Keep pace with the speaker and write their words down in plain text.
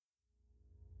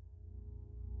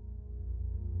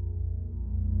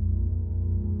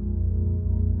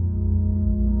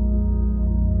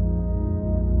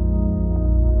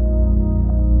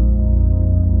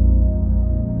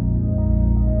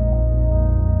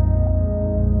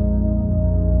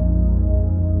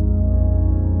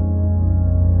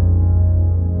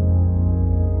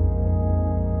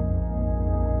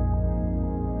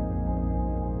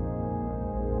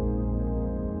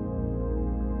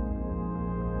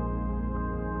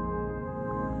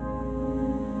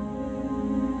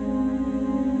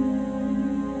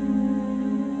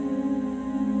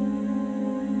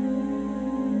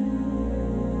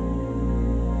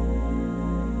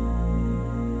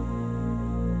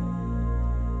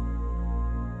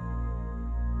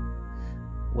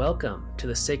Welcome to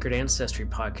the Sacred Ancestry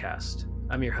Podcast.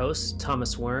 I'm your host,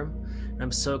 Thomas Worm, and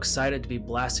I'm so excited to be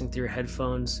blasting through your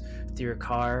headphones, through your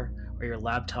car, or your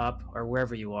laptop, or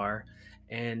wherever you are.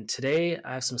 And today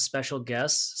I have some special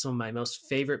guests, some of my most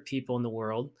favorite people in the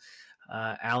world,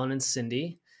 Alan and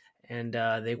Cindy. And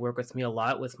they work with me a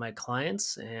lot with my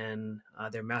clients, and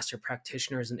they're master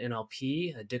practitioners in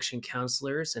NLP, addiction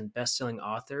counselors, and best-selling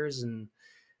authors. And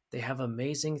they have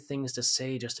amazing things to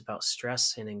say just about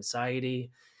stress and anxiety,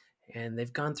 and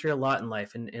they've gone through a lot in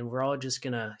life, and we're all just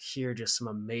going to hear just some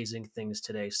amazing things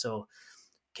today. So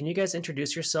can you guys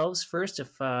introduce yourselves first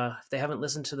if they haven't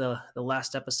listened to the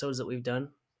last episodes that we've done?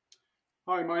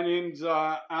 Hi, my name's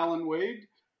Alan Wade.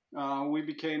 We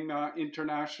became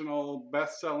international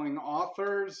best-selling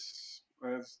authors,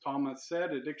 as Thomas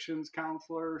said, addictions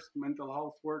counselors, mental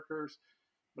health workers.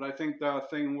 But I think the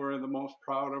thing we're the most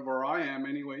proud of, or I am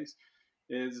anyways,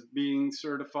 is being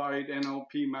certified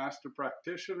NLP Master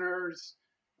Practitioners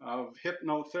of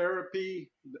Hypnotherapy,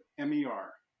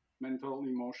 MER, Mental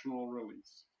Emotional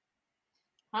Release.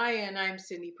 Hi, and I'm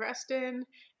Cindy Preston,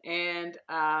 and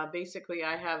basically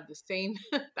I have the same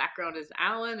background as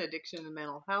Alan, addiction and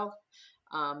mental health,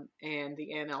 and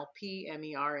the NLP,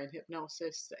 MER, and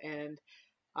hypnosis. And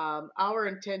our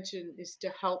intention is to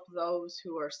help those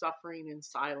who are suffering in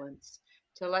silence,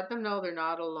 to let them know they're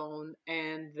not alone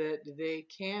and that they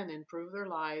can improve their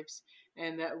lives,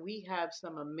 and that we have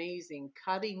some amazing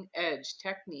cutting edge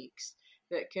techniques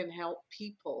that can help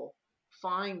people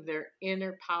find their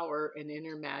inner power and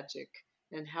inner magic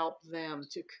and help them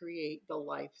to create the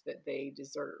life that they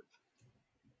deserve.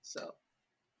 So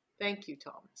thank you,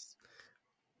 Thomas.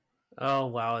 Oh,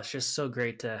 wow. It's just so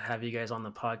great to have you guys on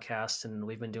the podcast. And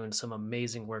we've been doing some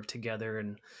amazing work together,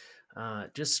 and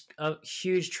just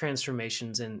huge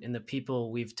transformations in the people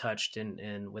we've touched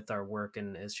and with our work.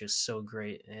 And it's just so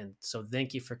great. And so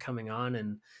thank you for coming on.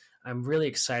 And I'm really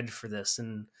excited for this.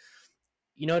 And,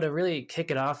 to really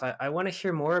kick it off, I want to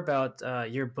hear more about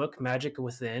your book, Magic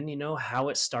Within, how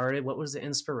it started, what was the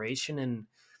inspiration,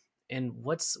 and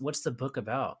what's the book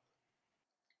about?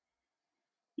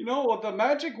 The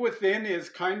magic within is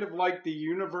kind of like the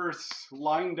universe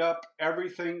lined up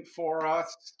everything for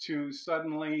us to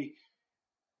suddenly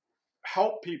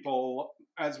help people.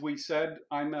 As we said,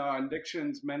 I'm an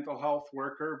addictions mental health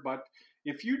worker, but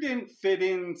if you didn't fit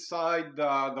inside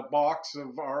the box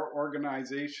of our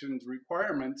organization's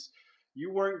requirements,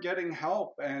 you weren't getting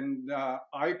help. And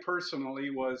I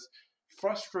personally was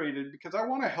frustrated because I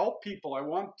want to help people. I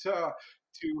want to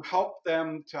help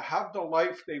them to have the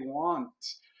life they want.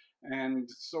 And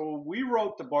so we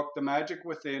wrote the book, The Magic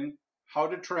Within, How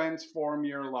to Transform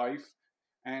Your Life.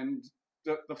 And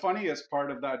the funniest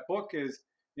part of that book is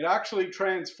it actually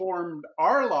transformed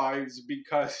our lives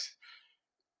because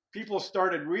people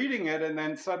started reading it and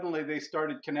then suddenly they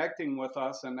started connecting with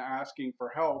us and asking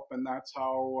for help. And that's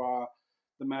how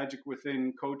the Magic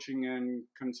Within coaching and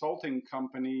consulting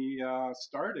company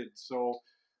started. So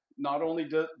not only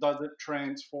does it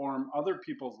transform other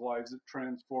people's lives, it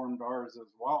transformed ours as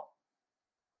well.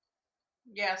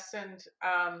 Yes, and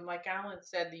like Alan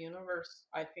said, the universe,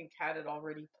 I think, had it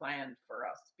already planned for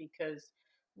us because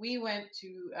we went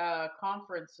to a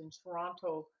conference in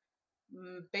Toronto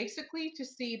basically to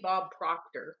see Bob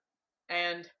Proctor.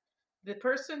 And the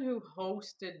person who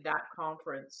hosted that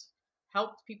conference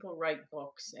helped people write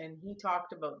books. And he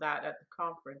talked about that at the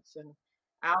conference. And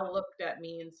Al looked at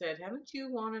me and said, "Haven't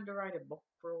you wanted to write a book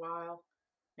for a while?"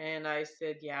 And I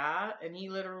said, "Yeah." And he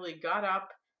literally got up,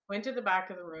 went to the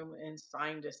back of the room, and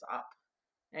signed us up.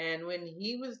 And when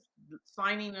he was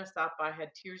signing us up, I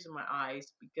had tears in my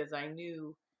eyes because I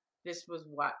knew this was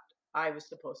what I was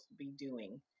supposed to be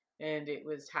doing and it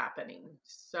was happening.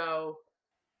 So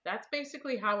that's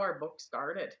basically how our book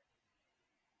started.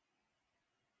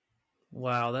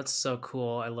 Wow, that's so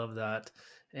cool. I love that.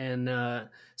 And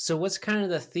so what's kind of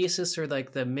the thesis or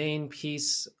like the main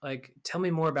piece? Like, tell me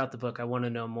more about the book. I want to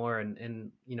know more,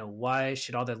 and why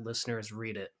should all the listeners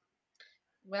read it?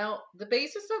 Well, the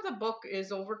basis of the book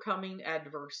is overcoming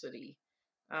adversity.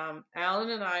 Alan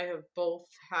and I have both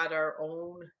had our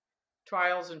own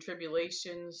trials and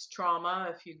tribulations,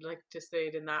 trauma, if you'd like to say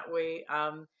it in that way,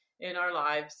 in our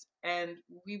lives. And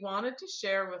we wanted to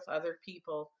share with other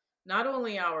people not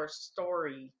only our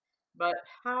story, but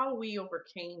how we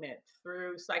overcame it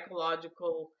through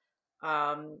psychological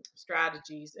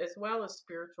strategies as well as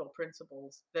spiritual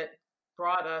principles that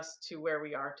brought us to where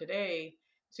we are today,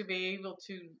 to be able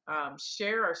to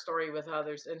share our story with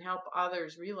others and help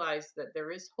others realize that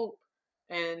there is hope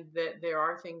and that there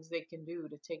are things they can do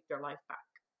to take their life back.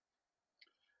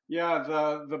 Yeah,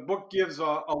 the book gives a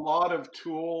lot of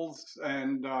tools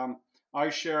and I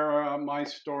share my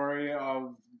story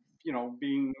of,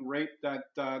 being raped at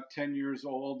 10 years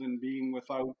old and being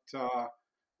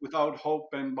without hope,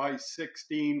 and by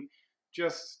 16,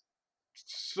 just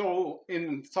so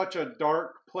in such a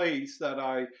dark place that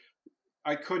I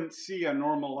couldn't see a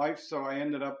normal life, so I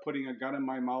ended up putting a gun in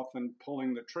my mouth and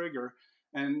pulling the trigger.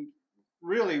 And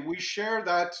really, we share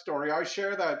that story. I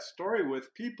share that story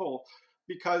with people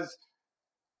because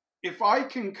if I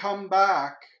can come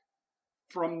back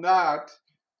from that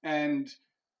and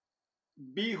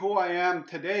be who I am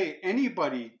today,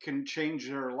 anybody can change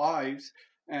their lives.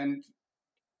 And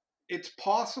it's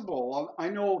possible. I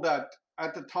know that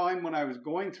at the time when I was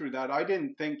going through that, I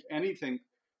didn't think anything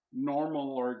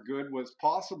normal or good was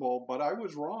possible, but I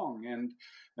was wrong.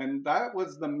 And that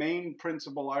was the main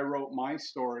principle I wrote my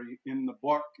story in the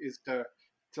book, is to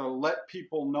let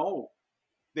people know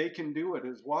they can do it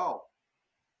as well.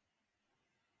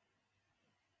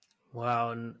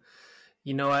 Wow. And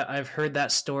I've heard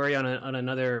that story on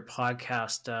another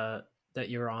podcast that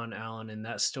you're on, Alan, and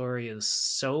that story is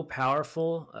so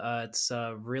powerful. It's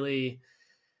really,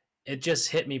 it just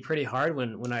hit me pretty hard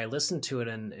when I listened to it,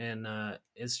 and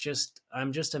it's just,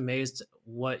 I'm just amazed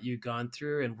what you've gone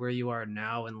through and where you are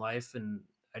now in life, and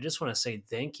I just want to say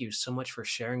thank you so much for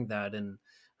sharing that. And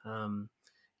um,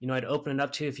 I'd open it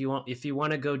up to you if you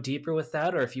want to go deeper with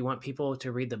that, or if you want people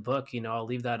to read the book. I'll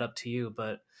leave that up to you.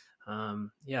 But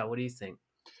yeah, what do you think?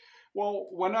 Well,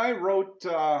 when I wrote,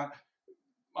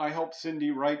 I helped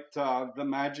Cindy write the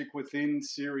Magic Within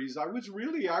series, I was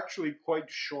really actually quite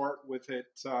short with it.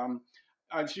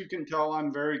 As you can tell,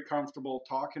 I'm very comfortable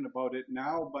talking about it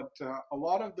now, but a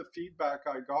lot of the feedback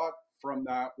I got from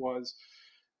that was,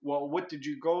 well, what did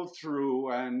you go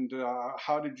through, and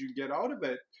how did you get out of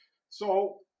it?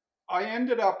 So I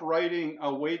ended up writing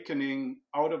Awakening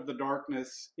Out of the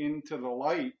Darkness into the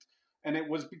Light. And it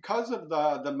was because of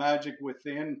the magic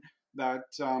within that,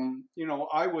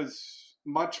 I was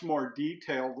much more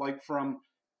detailed. Like from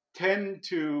 10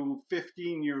 to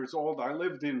 15 years old, I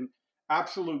lived in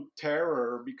absolute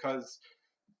terror because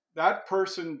that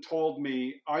person told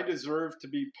me I deserved to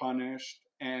be punished.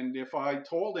 And if I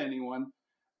told anyone,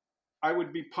 I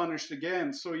would be punished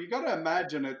again. So you got to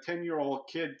imagine a 10-year-old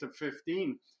kid to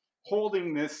 15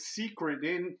 holding this secret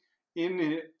in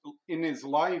in his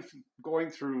life, going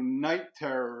through night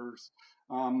terrors.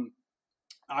 Um,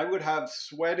 I would have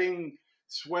sweating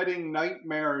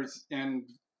nightmares and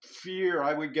fear.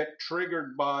 I would get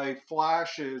triggered by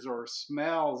flashes or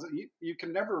smells. You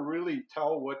can never really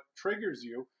tell what triggers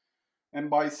you. And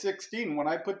by 16, when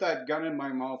I put that gun in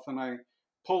my mouth and I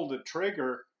pulled the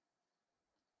trigger,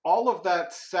 all of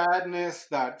that sadness,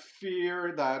 that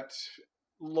fear, that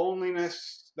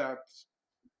loneliness, that,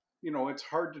 it's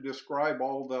hard to describe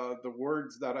all the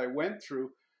words that I went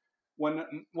through.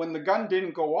 When the gun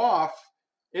didn't go off,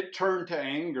 it turned to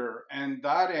anger. And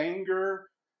that anger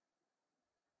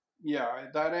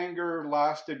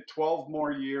lasted 12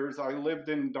 more years. I lived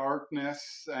in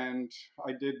darkness and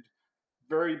I did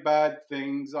very bad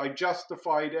things. I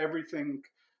justified everything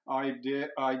I did,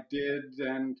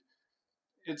 and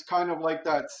it's kind of like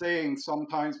that saying,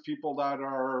 sometimes people that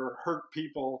are hurt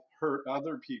people hurt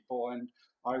other people. And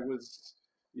I was,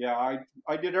 yeah,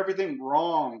 I did everything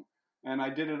wrong, and I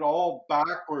did it all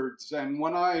backwards. And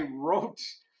when I wrote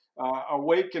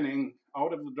Awakening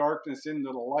Out of the Darkness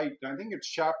into the Light, I think it's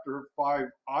chapter 5,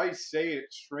 I say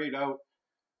it straight out: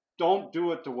 don't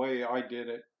do it the way I did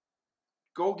it.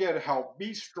 Go get help.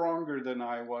 Be stronger than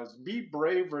I was. Be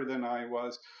braver than I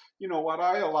was. You know what?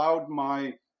 I allowed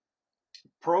my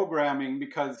programming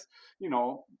because,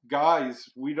 guys,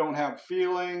 we don't have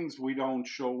feelings, we don't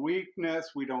show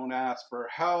weakness, we don't ask for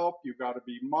help, you got to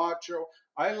be macho.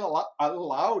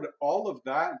 Allowed all of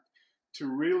that to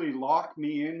really lock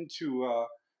me into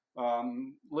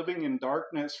living in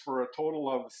darkness for a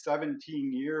total of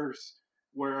 17 years,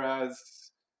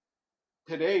 whereas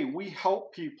today we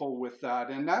help people with that.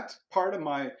 And that's part of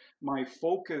my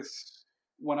focus.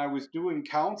 When I was doing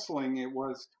counseling,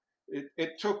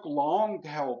 it took long to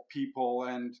help people.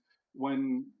 And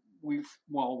when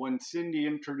when Cindy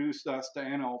introduced us to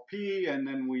NLP, and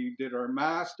then we did our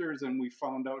masters, and we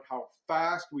found out how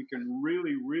fast we can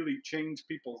really change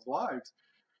people's lives.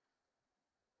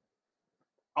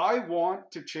 I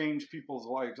want to change people's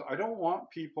lives. I don't want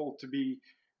people to be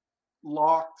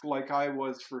locked like I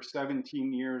was for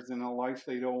 17 years in a life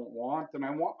they don't want. And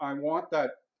I want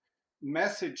that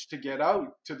message to get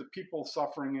out to the people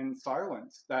suffering in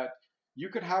silence, that you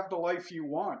could have the life you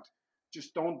want.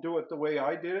 Just don't do it the way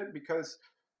I did it, because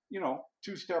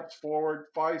 2 steps forward,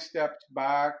 5 steps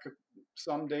back.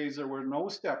 Some days there were no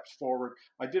steps forward.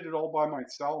 I did it all by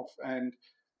myself. And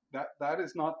That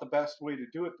is not the best way to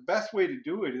do it. The best way to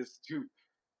do it is to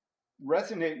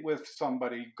resonate with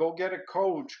somebody, go get a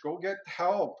coach, go get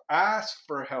help, ask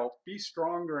for help, be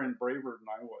stronger and braver than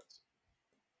I was.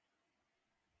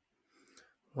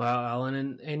 Wow,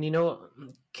 Alan, and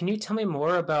can you tell me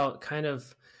more about kind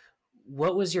of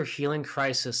what was your healing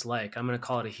crisis like? I'm going to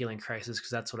call it a healing crisis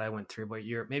because that's what I went through, but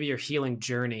maybe your healing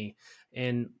journey,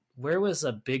 and where was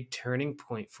a big turning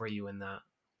point for you in that?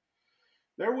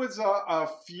 There was a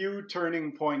few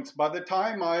turning points. By the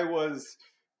time I was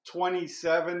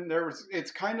 27,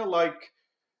 it's kind of like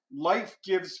life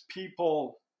gives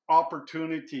people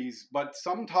opportunities, but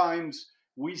sometimes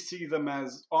we see them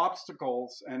as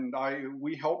obstacles, and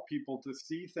we help people to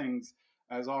see things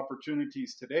as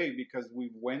opportunities today because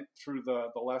we went through the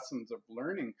lessons of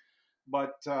learning.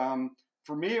 But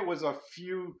for me, it was a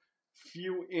few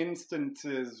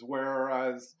instances,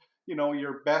 whereas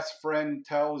your best friend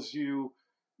tells you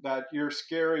that you're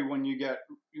scary when you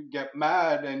get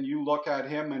mad, and you look at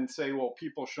him and say, well,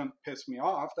 people shouldn't piss me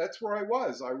off. That's where I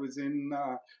was in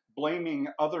blaming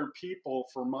other people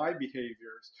for my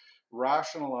behaviors,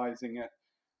 rationalizing it.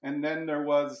 And then there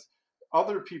was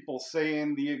other people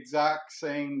saying the exact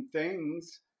same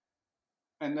things,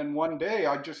 and then one day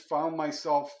I just found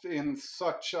myself in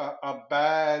such a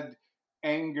bad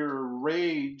anger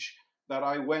rage that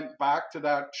I went back to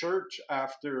that church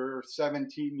after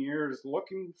 17 years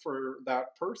looking for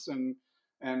that person.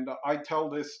 And I tell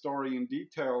this story in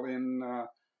detail in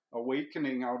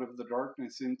Awakening Out of the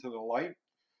Darkness into the Light.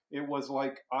 It was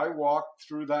like I walked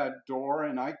through that door,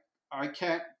 and I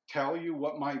can't tell you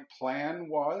what my plan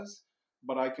was,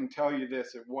 but I can tell you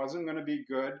this: it wasn't going to be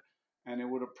good, and it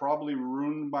would have probably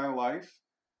ruined my life.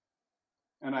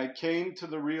 And I came to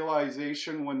the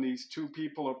realization when these two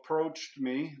people approached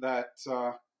me that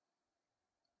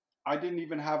I didn't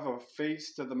even have a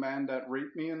face to the man that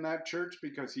raped me in that church,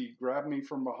 because he grabbed me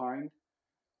from behind.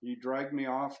 He dragged me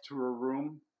off to a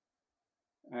room.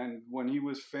 And when he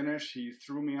was finished, he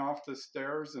threw me off the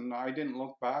stairs, and I didn't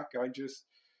look back.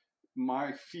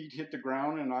 My feet hit the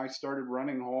ground and I started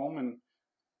running home. And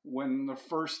when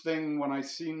I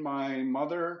seen my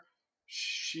mother,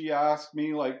 she asked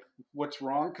me like, what's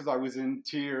wrong? Because I was in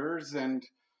tears, and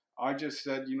I just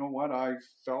said, you know what? I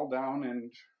fell down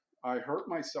and I hurt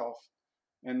myself.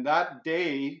 And that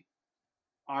day,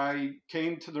 I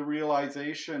came to the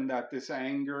realization that this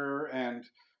anger and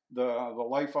the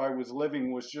life I was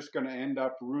living was just going to end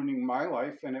up ruining my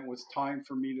life, and it was time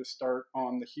for me to start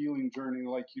on the healing journey,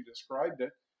 like you described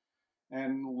it,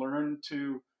 and learn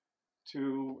to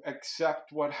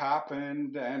accept what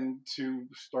happened and to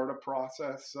start a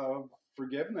process of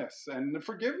forgiveness. And the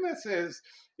forgiveness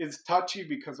is touchy,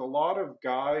 because a lot of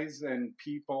guys and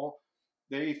people,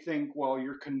 they think, well,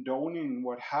 you're condoning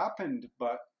what happened,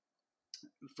 but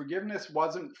forgiveness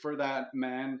wasn't for that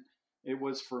man, it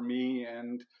was for me.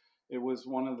 And it was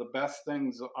one of the best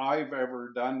things I've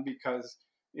ever done, because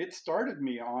it started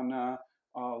me on a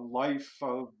life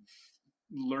of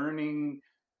learning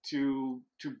to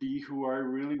be who I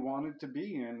really wanted to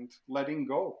be and letting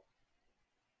go.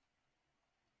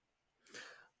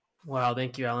 Wow,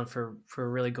 thank you, Alan, for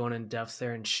really going in depth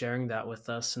there and sharing that with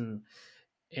us. And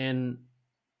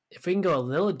if we can go a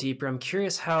little deeper, I'm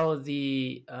curious how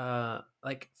the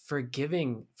like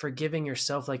forgiving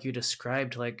yourself, like you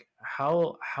described, like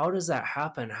how does that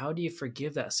happen? How do you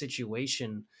forgive that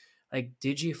situation? Like,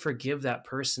 did you forgive that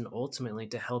person ultimately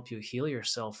to help you heal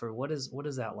yourself, or what is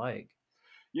that like?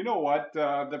 You know what?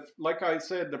 Like I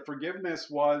said, the forgiveness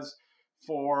was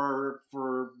for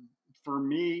for for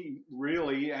me,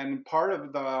 really. And part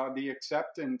of the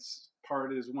acceptance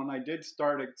part is when I did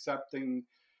start accepting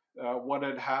what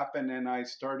had happened, and I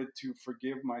started to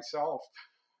forgive myself.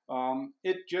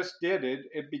 It just did it.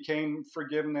 It became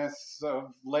forgiveness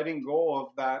of letting go of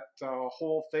that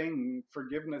whole thing,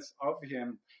 forgiveness of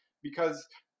him, because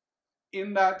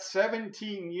in that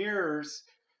 17 years,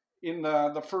 in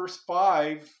the first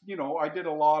five, I did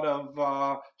a lot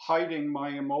of hiding my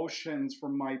emotions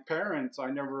from my parents. I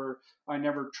never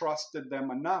trusted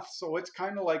them enough. So it's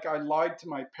kind of like I lied to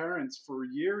my parents for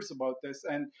years about this,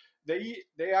 and they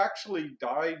actually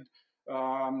died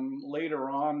later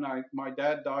on. My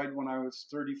dad died when I was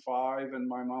 35, and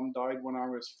my mom died when I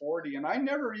was 40, and I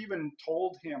never even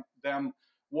told them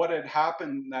what had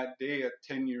happened that day at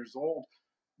 10 years old.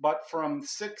 But from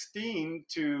 16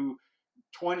 to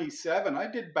 27, I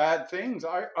did bad things.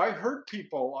 I hurt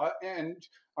people, and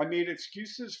I made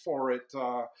excuses for it.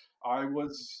 I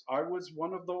was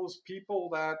one of those people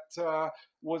that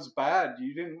was bad.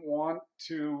 You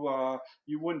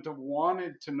wouldn't have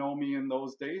wanted to know me in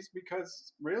those days,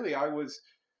 because really I was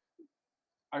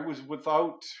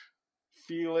without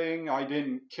feeling. I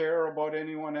didn't care about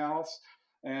anyone else.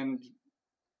 And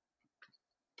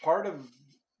part of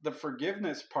the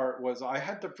forgiveness part was I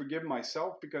had to forgive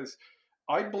myself, because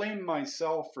I blamed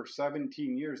myself for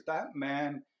 17 years. That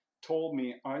man told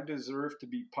me I deserved to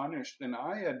be punished, and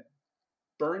I had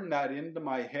burned that into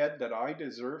my head that I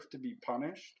deserved to be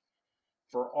punished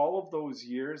for all of those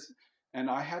years. And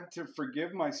I had to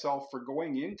forgive myself for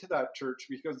going into that church,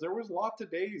 because there was lots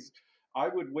of days I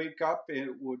would wake up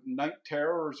with night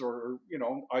terrors, or,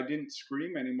 I didn't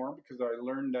scream anymore, because I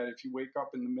learned that if you wake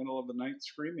up in the middle of the night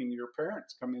screaming, your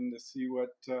parents come in to see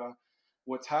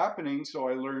what's happening. So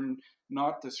I learned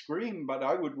not to scream, but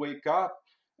I would wake up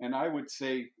and I would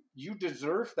say, you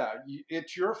deserve that.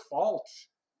 It's your fault,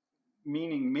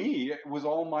 meaning me. It was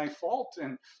all my fault.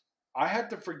 And I had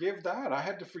to forgive that. I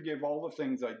had to forgive all the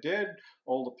things I did,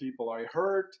 all the people I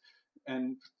hurt.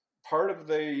 And part of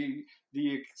the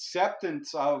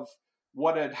acceptance of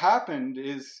what had happened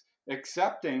is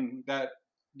accepting that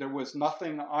there was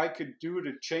nothing I could do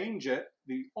to change it.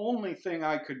 The only thing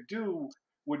I could do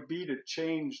would be to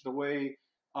change the way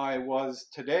I was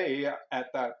today at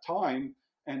that time,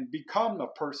 and become the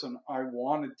person I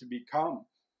wanted to become.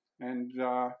 And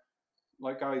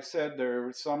like I said, there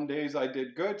were some days I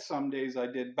did good, some days I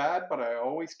did bad, but I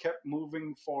always kept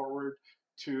moving forward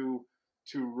to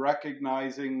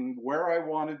recognizing where I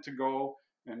wanted to go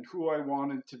and who I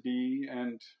wanted to be.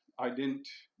 And I didn't,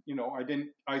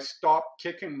 I stopped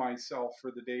kicking myself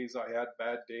for the days I had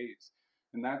bad days.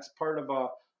 And that's part of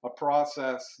a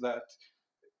process that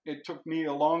it took me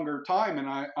a longer time. And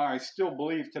I still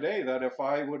believe today that if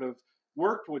I would have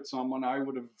worked with someone, I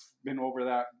would have been over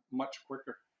that much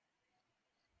quicker.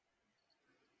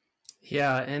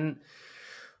 Yeah, and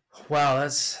wow,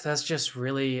 that's just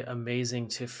really amazing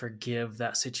to forgive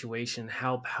that situation.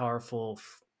 How powerful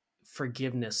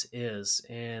forgiveness is,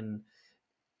 and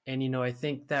I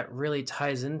think that really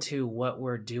ties into what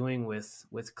we're doing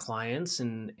with clients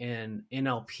and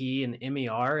NLP and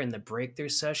MER and the breakthrough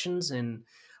sessions. And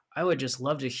I would just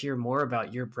love to hear more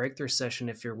about your breakthrough session,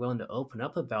 if you're willing to open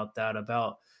up about that,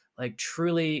 about like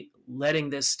truly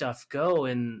letting this stuff go,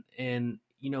 and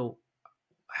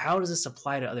how does this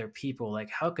apply to other people? Like,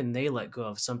 how can they let go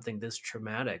of something this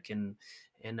traumatic? And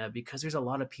because there's a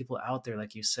lot of people out there,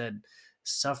 like you said,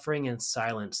 suffering in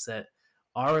silence, that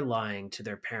are lying to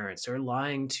their parents or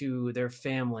lying to their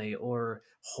family, or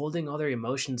holding all their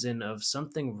emotions in of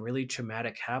something really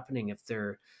traumatic happening. If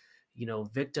they're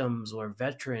victims or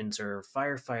veterans or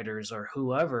firefighters or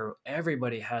whoever,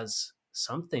 everybody has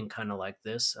something kind of like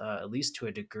this, at least to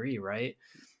a degree, right?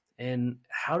 And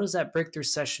how does that breakthrough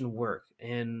session work?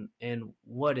 And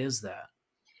what is that?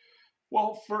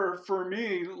 Well, for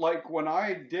me, like when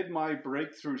I did my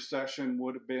breakthrough session,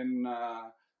 would have been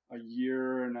a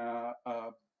year and a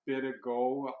bit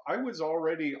ago. I was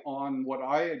already on what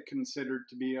I had considered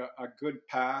to be a good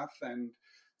path, and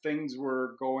things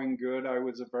were going good. I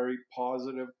was a very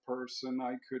positive person.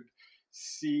 I could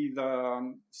see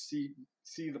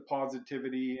see the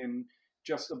positivity in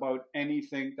just about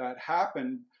anything that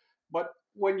happened. But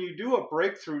when you do a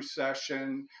breakthrough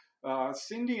session,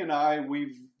 Cindy and I,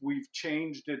 we've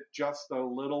changed it just a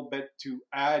little bit to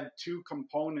add two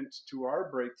components to our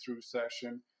breakthrough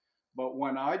session. But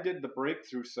when I did the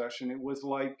breakthrough session, it was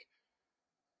like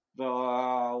the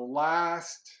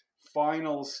last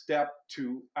final step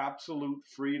to absolute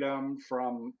freedom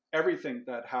from everything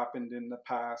that happened in the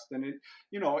past. And it,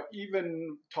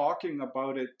 even talking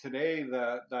about it today,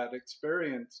 that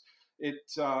experience,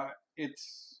 it's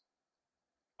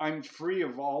I'm free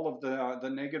of all of the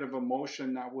negative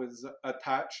emotion that was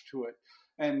attached to it.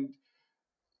 And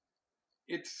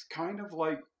it's kind of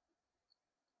like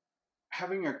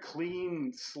having a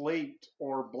clean slate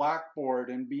or blackboard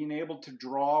and being able to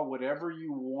draw whatever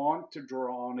you want to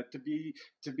draw on it, to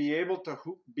be able to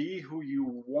be who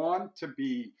you want to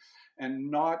be,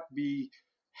 and not be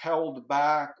held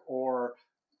back or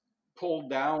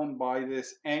pulled down by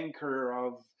this anchor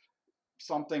of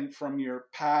something from your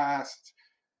past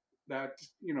that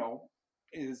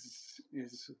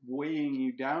is weighing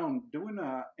you down. Doing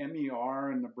a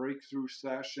MER and the breakthrough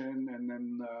session, and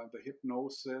then the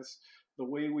hypnosis, the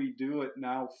way we do it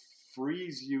now,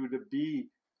 frees you to be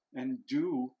and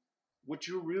do what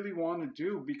you really want to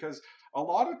do. Because a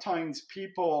lot of times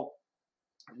people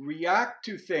react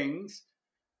to things,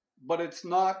 but it's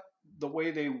not the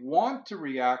way they want to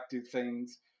react to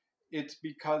things. It's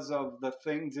because of the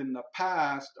things in the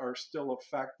past are still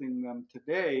affecting them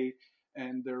today,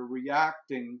 and they're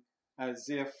reacting as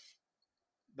if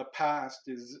the past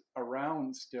is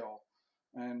around still.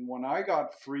 And when I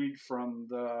got freed from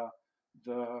the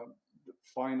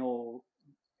final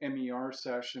MER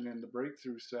session and the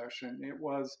breakthrough session, it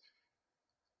was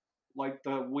like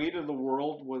the weight of the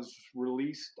world was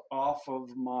released off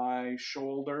of my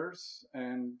shoulders,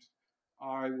 and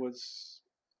I was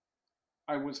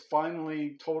I was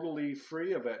finally totally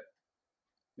free of it.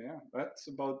 Yeah, that's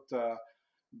about the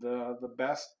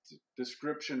best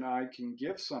description I can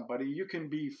give somebody. You can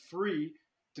be free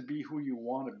to be who you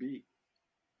want to be.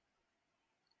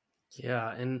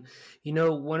 Yeah, and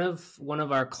one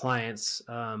of our clients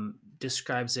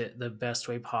describes it the best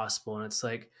way possible, and it's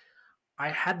like, I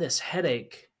had this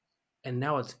headache and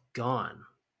now it's gone.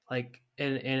 Like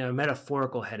in a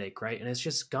metaphorical headache, right? And it's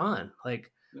just gone.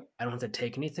 Like Yeah. I don't have to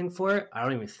take anything for it. I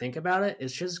don't even think about it.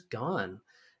 It's just gone.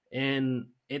 And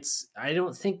I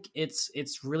don't think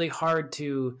it's really hard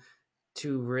to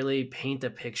really paint the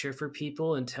picture for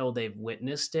people until they've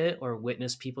witnessed it or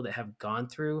witnessed people that have gone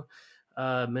through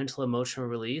mental emotional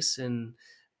release. And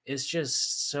it's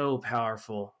just so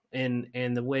powerful. And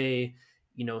the way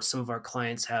some of our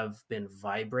clients have been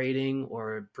vibrating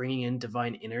or bringing in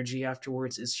divine energy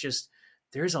afterwards, it's just,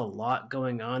 there's a lot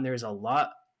going on. There's a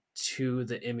lot to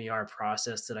the MER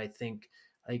process that I think,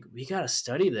 like, we got to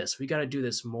study this, we got to do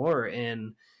this more.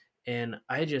 And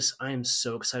I'm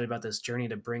so excited about this journey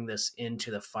to bring this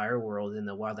into the fire world, in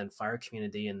the wildland fire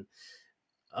community. And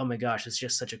oh my gosh, it's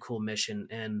just such a cool mission.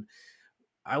 And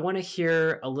I want to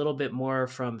hear a little bit more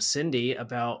from Cindy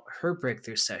about her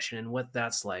breakthrough session and what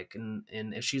that's like. And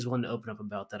if she's willing to open up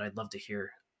about that, I'd love to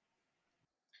hear.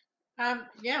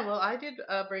 Yeah, well, I did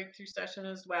a breakthrough session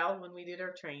as well when we did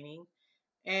our training,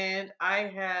 and I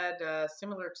had a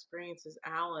similar experience as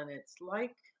Alan. It's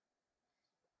like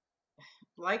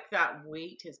that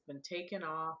weight has been taken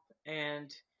off,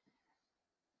 and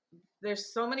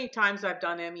there's so many times I've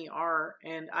done MER,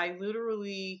 and I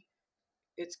literally,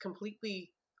 it's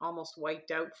completely almost wiped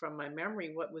out from my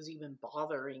memory what was even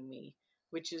bothering me,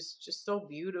 which is just so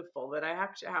beautiful that I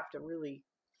actually have to really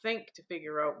think to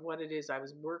figure out what it is I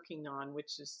was working on,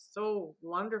 which is so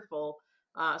wonderful,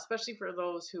 especially for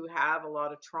those who have a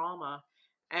lot of trauma.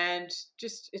 And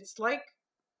just, it's like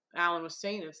Alan was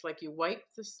saying, it's like you wipe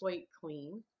the slate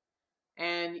clean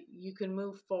and you can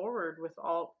move forward with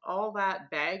all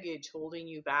that baggage holding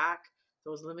you back,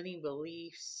 those limiting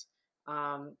beliefs,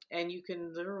 and you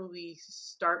can literally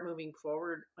start moving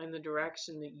forward in the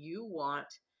direction that you want,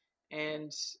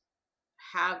 and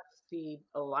have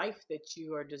a life that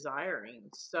you are desiring.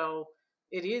 So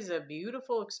it is a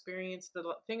beautiful experience.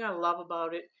 The thing I love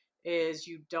about it is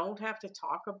you don't have to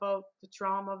talk about the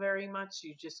trauma very much.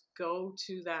 You just go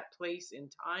to that place in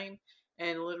time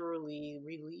and literally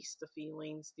release the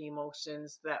feelings, the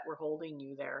emotions that were holding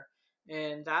you there.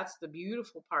 And that's the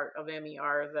beautiful part of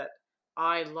MER that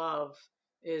I love,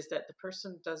 is that the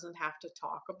person doesn't have to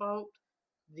talk about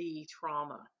the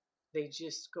trauma. They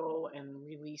just go and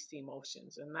release the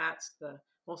emotions. And that's the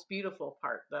most beautiful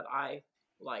part that I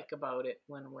like about it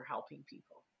when we're helping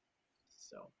people.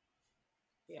 So,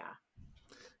 yeah.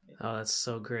 Oh, that's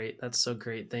so great. That's so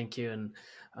great. Thank you. And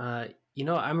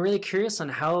I'm really curious on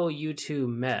how you two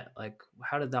met. Like,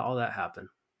 how did all that happen?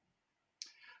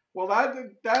 Well, that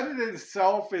in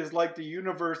itself is like the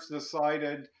universe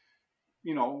decided,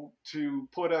 to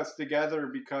put us together,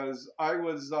 because I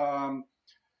was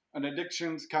an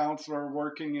addictions counselor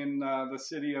working in the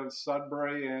city of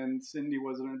Sudbury, and Cindy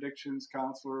was an addictions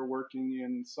counselor working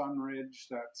in Sunridge.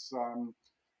 That's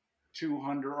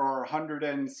 200 or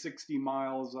 160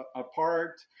 miles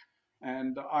apart.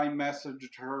 And I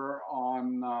messaged her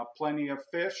on Plenty of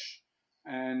Fish,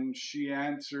 and she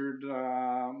answered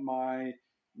my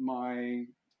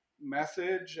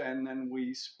message, and then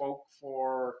we spoke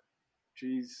for,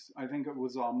 geez, I think it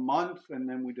was a month, and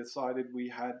then we decided we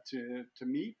had to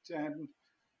meet, and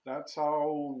that's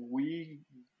how we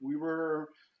were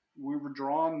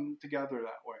drawn together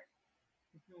that way.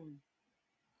 Mm-hmm.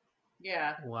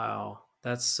 Yeah. Wow,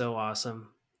 that's so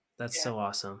awesome. That's Yeah. so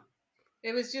awesome.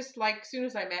 It was just like, as soon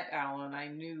as I met Alan,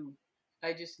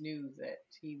 I just knew that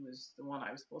he was the one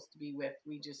I was supposed to be with.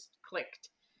 We just clicked,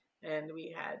 and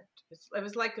it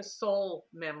was like a soul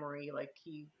memory. Like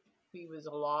he was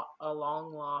a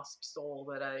long lost soul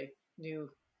that I knew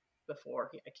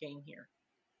before I came here.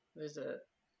 There's a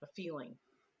feeling.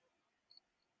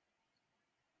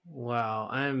 Wow,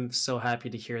 I'm so happy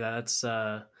to hear that. That's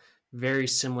very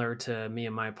similar to me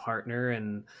and my partner,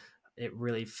 and it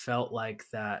really felt like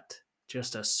that.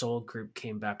 Just a soul group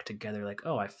came back together. Like,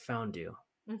 oh, I found you.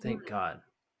 Thank Mm-hmm. God.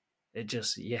 It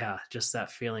just, yeah, just that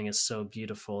feeling is so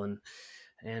beautiful.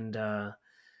 And oh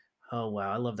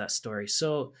wow, I love that story.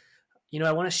 So,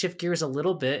 I want to shift gears a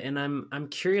little bit, and I'm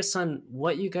curious on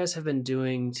what you guys have been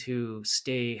doing to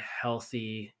stay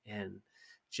healthy and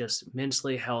just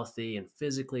mentally healthy and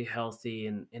physically healthy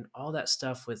and all that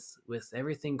stuff with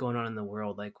everything going on in the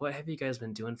world. Like, what have you guys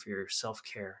been doing for your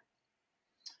self-care?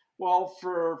 Well,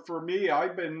 for me,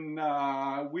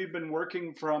 we've been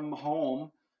working from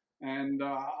home, and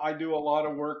I do a lot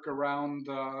of work around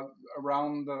the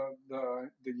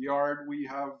yard. We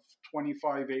have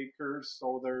 25 acres,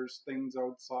 so there's things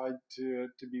outside to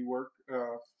be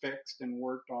fixed and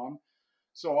worked on.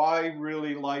 So I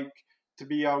really like to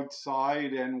be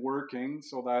outside and working.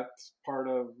 So that's part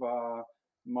of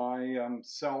my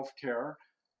self care.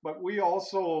 But we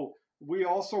also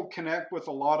connect with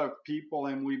a lot of people,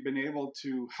 and we've been able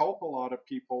to help a lot of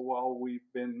people while we've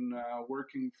been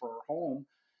working for home.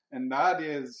 And that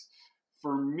is,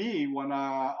 for me, when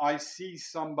I see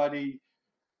somebody,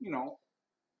 you know,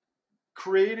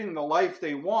 creating the life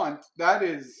they want, that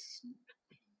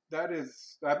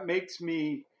makes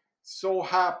me so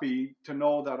happy to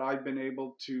know that I've been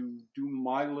able to do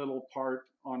my little part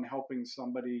on helping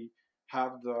somebody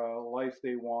have the life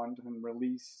they want and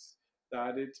release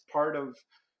that. It's part of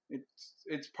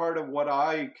what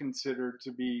I consider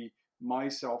to be my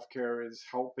self-care, is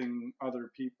helping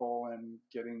other people and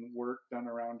getting work done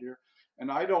around here.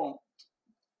 And I don't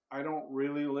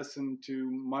really listen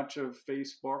to much of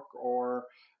Facebook or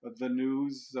the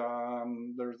news.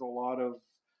 There's a lot of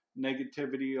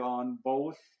negativity on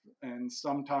both, and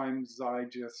sometimes I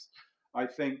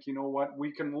think, you know what,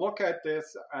 we can look at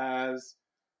this as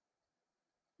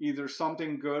either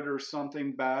something good or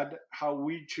something bad. How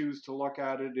we choose to look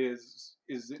at it is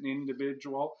an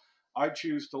individual. I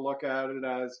choose to look at it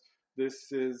as,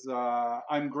 this is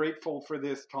I'm grateful for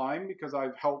this time because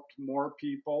I've helped more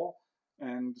people,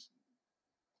 and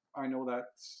I know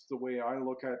that's the way I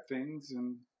look at things.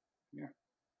 And yeah.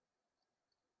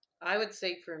 I would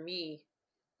say for me,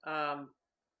 um,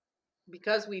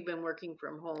 because we've been working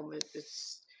from home,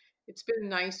 it's been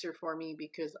nicer for me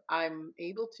because I'm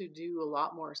able to do a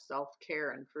lot more self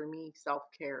care, and for me, self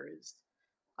care is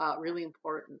really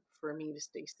important for me to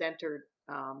stay centered.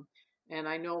 And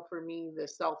I know for me, the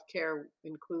self care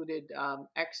included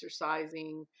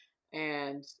exercising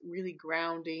and really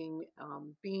grounding.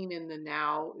 Being in the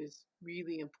now is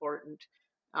really important.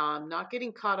 Not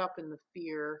getting caught up in the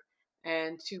fear,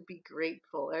 and to be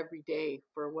grateful every day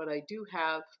for what I do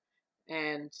have,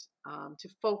 and to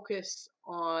focus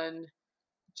on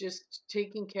just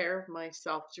taking care of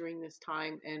myself during this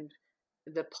time and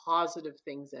the positive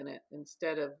things in it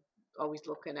instead of always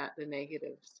looking at the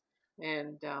negatives.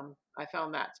 And I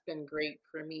found that's been great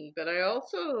for me. But I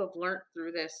also have learned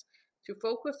through this to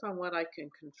focus on what I can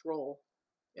control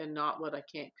and not what I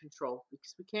can't control,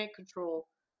 because we can't control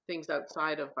things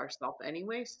outside of ourselves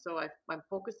anyway. So I'm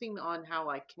focusing on how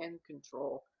I can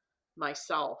control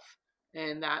myself.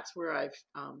 And that's where I've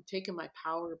taken my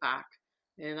power back.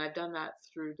 And I've done that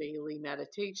through daily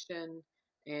meditation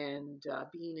and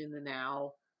being in the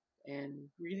now, and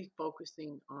really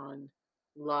focusing on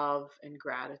love and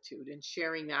gratitude and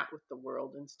sharing that with the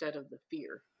world instead of the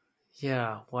fear.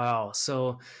 Yeah, wow.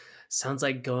 So sounds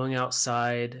like going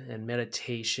outside and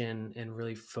meditation and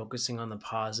really focusing on the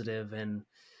positive. And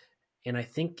I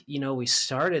think, we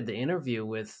started the interview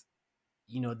with,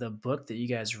 the book that you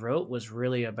guys wrote was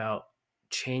really about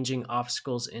changing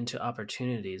obstacles into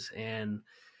opportunities. And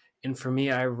for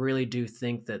me, I really do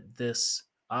think that this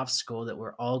obstacle that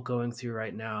we're all going through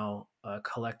right now,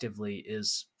 collectively,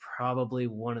 is probably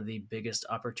one of the biggest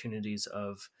opportunities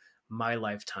of my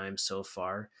lifetime so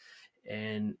far.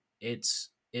 And it's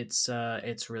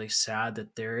really sad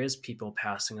that there is people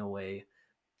passing away,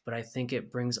 but I think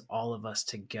it brings all of us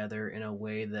together in a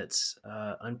way that's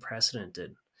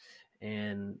unprecedented.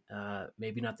 And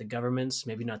maybe not the governments,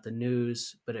 maybe not the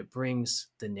news, but it brings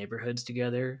the neighborhoods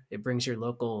together. It brings your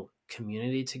local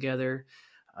community together.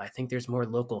 I think there's more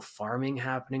local farming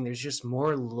happening. There's just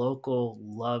more local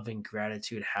love and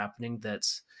gratitude happening.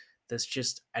 That's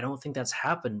just, I don't think that's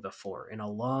happened before in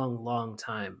a long, long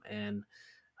time. And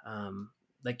um,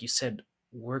 like you said,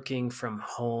 working from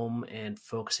home and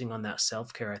focusing on that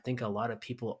self care, I think a lot of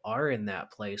people are in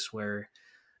that place where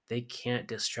they can't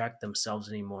distract themselves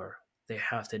anymore. They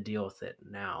have to deal with it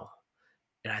now.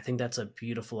 And I think that's a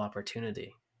beautiful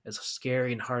opportunity. As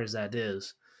scary and hard as that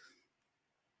is,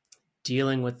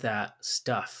 dealing with that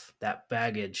stuff, that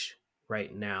baggage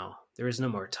right now, there is no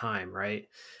more time, right?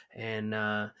 And,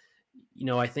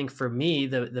 I think for me,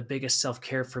 the biggest self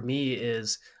care for me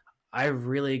is I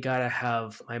really gotta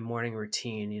have my morning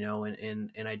routine,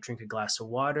 and I drink a glass of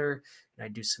water and I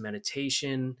do some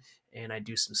meditation and I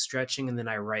do some stretching and then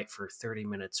I write for 30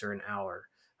 minutes or an hour.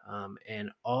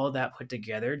 And all that put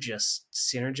together just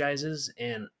synergizes,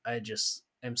 and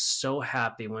am so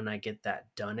happy when I get that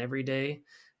done every day.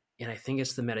 And I think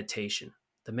it's the meditation.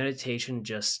 The meditation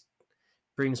just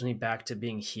brings me back to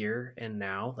being here and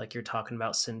now, like you're talking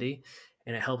about, Cindy.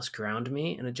 And it helps ground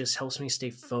me, and it just helps me stay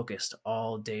focused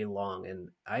all day long. And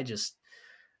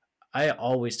I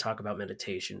always talk about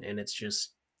meditation, and it's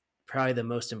just probably the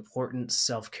most important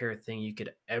self care thing you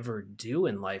could ever do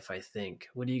in life, I think.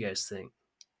 What do you guys think?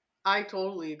 I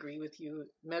totally agree with you.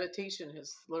 Meditation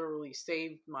has literally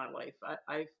saved my life.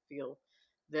 I feel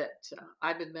that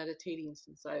I've been meditating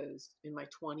since I was in my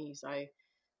 20s.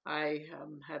 I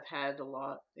have had a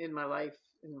lot in my life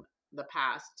in the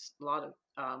past, a lot of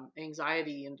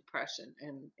anxiety and depression,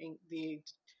 and the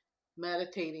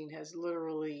meditating has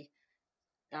literally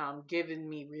given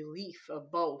me relief of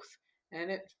both.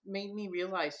 And it made me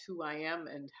realize who I am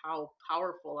and how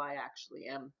powerful I actually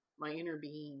am, my inner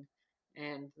being.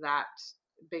 And that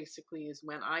basically is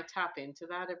when I tap into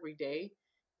that every day,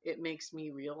 it makes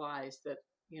me realize that,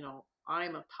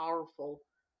 I'm a powerful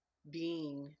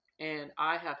being and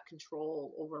I have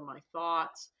control over my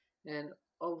thoughts and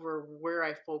over where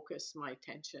I focus my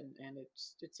attention. And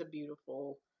it's a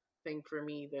beautiful thing for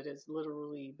me that has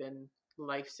literally been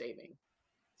life saving.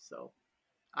 So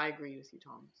I agree with you,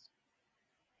 Thomas.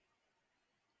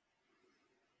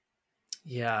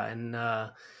 Yeah, and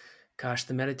gosh,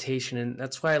 the meditation, and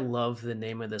that's why I love the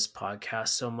name of this podcast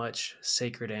so much,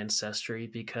 Sacred Ancestry,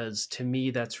 because to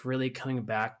me, that's really coming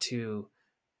back to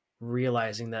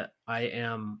realizing that I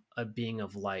am a being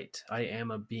of light. I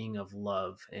am a being of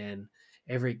love. And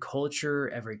every culture,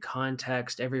 every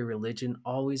context, every religion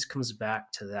always comes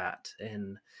back to that.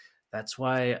 And that's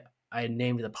why I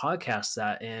named the podcast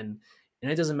that. And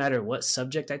it doesn't matter what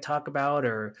subject I talk about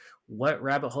or what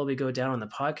rabbit hole we go down on the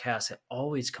podcast, it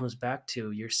always comes back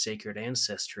to your sacred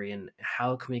ancestry. And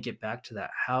how can we get back to that?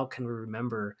 How can we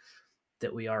remember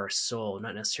that we are a soul,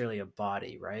 not necessarily a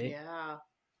body, right? Yeah,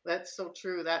 that's so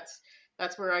true. That's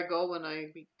where I go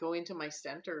when go into my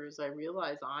centers. I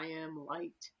realize I am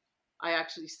light. I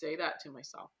actually say that to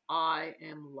myself. I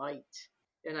am light,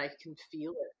 and I can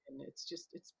feel it, and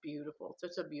it's beautiful.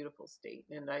 It's such a beautiful state,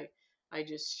 and I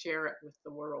just share it with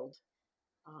the world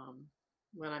um,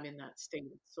 when I'm in that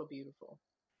state. It's so beautiful.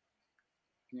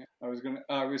 Yeah,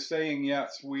 I was saying,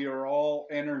 yes, we are all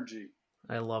energy.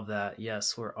 I love that.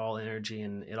 Yes, we're all energy,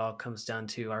 and it all comes down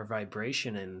to our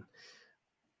vibration, and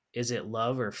is it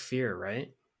love or fear,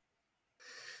 right?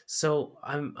 So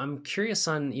I'm curious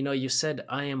on, you said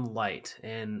I am light,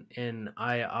 and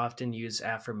I often use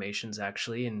affirmations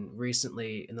actually, and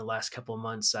recently in the last couple of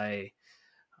months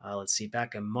let's see,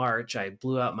 back in March I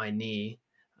blew out my knee.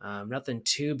 Nothing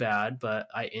too bad, but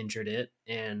I injured it,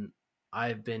 and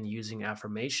I've been using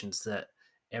affirmations that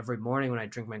every morning when I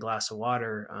drink my glass of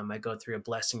water, I go through a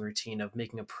blessing routine of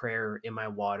making a prayer in my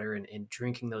water and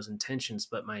drinking those intentions.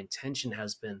 But my intention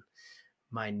has been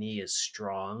my knee is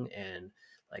strong and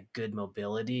like good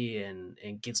mobility and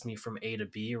gets me from A to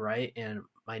B, right? And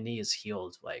my knee is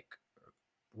healed like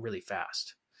really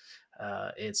fast.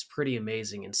 It's pretty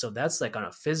amazing. And so that's like on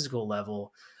a physical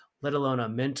level, let alone a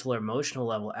mental or emotional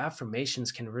level.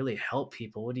 Affirmations can really help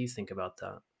people. What do you think about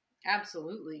that?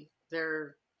 Absolutely,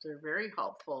 they're very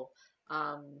helpful.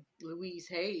 Louise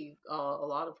Hay, a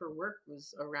lot of her work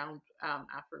was around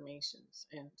affirmations,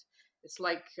 and it's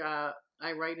like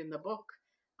I write in the book.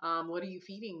 What are you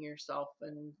feeding yourself?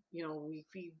 And we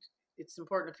feed. It's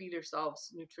important to feed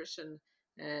ourselves nutrition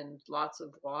and lots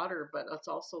of water, but it's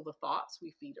also the thoughts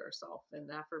we feed ourselves.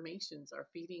 And affirmations are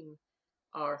feeding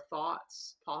our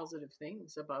thoughts positive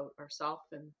things about ourselves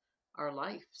and our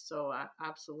life. So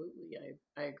absolutely,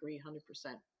 I agree 100%.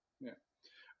 Yeah,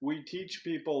 we teach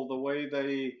people the way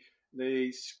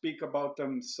they speak about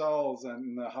themselves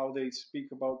and how they speak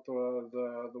about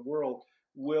the world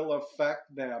will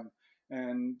affect them,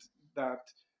 and that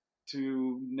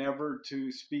to never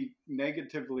to speak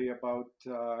negatively about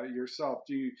yourself.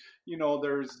 There's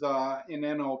in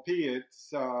NLP,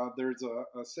 it's there's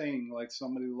a saying like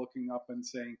somebody looking up and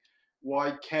saying,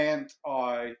 "Why can't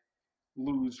I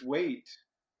lose weight?"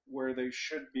 Where they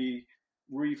should be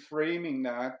reframing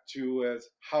that to as,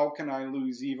 "How can I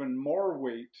lose even more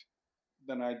weight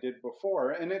than I did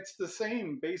before?" And it's the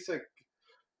same basic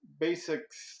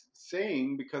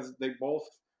saying, because they both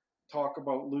talk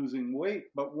about losing weight,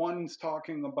 but one's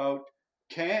talking about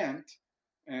can't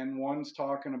and one's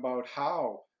talking about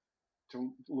how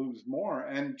to lose more.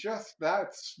 And just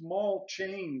that small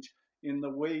change in the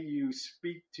way you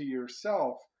speak to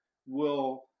yourself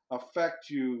will affect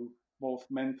you both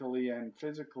mentally and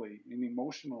physically and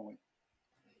emotionally.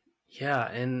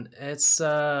 Yeah, and it's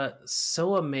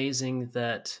so amazing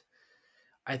that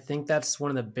I think that's one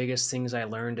of the biggest things I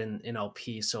learned in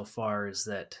NLP so far is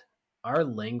that our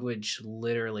language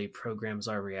literally programs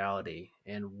our reality,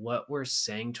 and what we're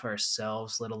saying to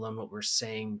ourselves, let alone what we're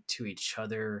saying to each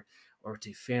other or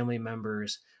to family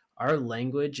members. Our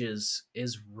language is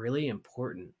really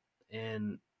important,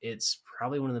 and it's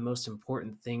probably one of the most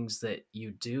important things that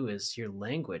you do is your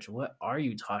language. What are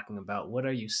you talking about? What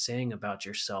are you saying about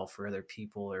yourself or other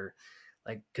people, or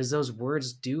like, because those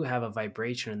words do have a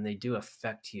vibration and they do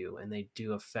affect you and they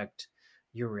do affect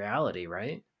your reality,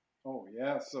 right? Oh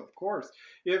yes, of course.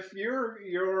 If you're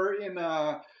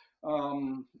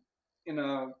um, in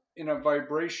a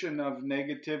vibration of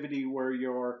negativity where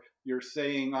you're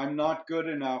saying I'm not good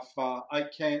enough, I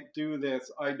can't do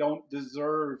this, I don't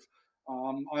deserve,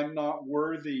 I'm not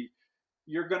worthy,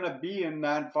 you're going to be in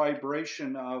that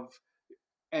vibration of,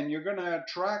 and you're going to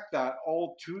attract that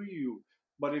all to you.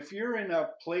 But if you're in a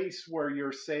place where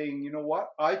you're saying, you know what,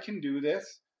 I can do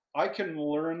this, I can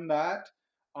learn that,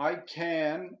 I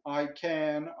can,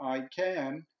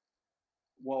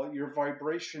 well, your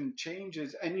vibration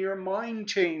changes and your mind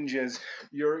changes.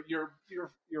 Your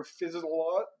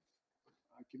physical,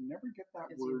 I can never get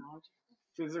that word.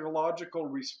 Physiological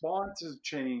responses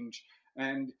change,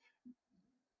 and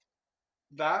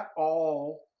that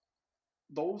all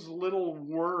those little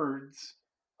words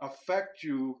affect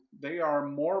you. They are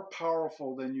more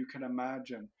powerful than you can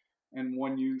imagine. And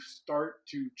when you start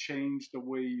to change the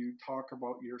way you talk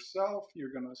about yourself,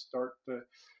 you're going to start to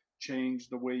change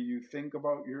the way you think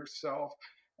about yourself.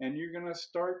 And you're going to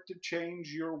start to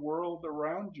change your world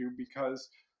around you, because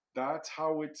that's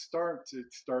how it starts.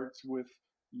 It starts with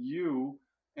you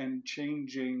and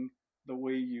changing the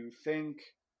way you think,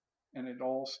 and it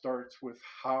all starts with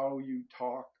how you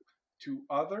talk to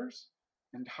others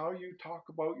and how you talk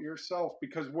about yourself,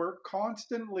 because we're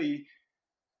constantly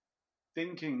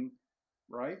thinking,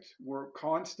 right? We're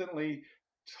constantly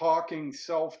talking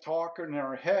self talk in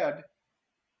our head.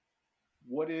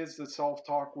 What is the self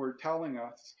talk we're telling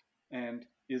us? And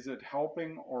is it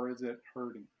helping or is it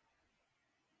hurting?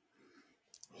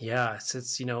 Yeah, it's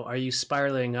are you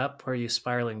spiraling up or are you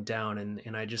spiraling down?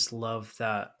 And I just love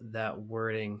that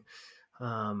wording.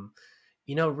 Um,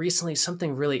 recently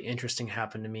something really interesting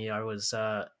happened to me. I was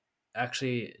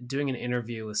actually doing an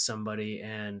interview with somebody,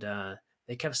 and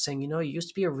they kept saying, you used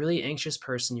to be a really anxious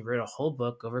person. You wrote a whole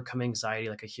book, Overcome Anxiety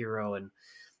Like a Hero, and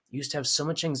you used to have so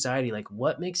much anxiety. Like,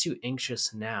 what makes you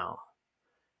anxious now?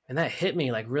 And that hit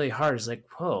me like really hard. It's like,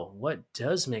 whoa, what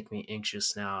does make me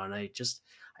anxious now? And I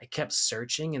kept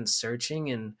searching and searching,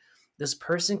 and this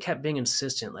person kept being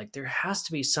insistent. Like, there has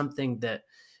to be something that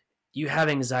you have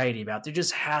anxiety about. There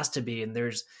just has to be. And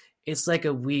it's like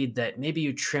a weed that maybe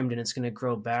you trimmed and it's going to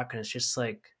grow back. And it's just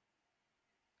like,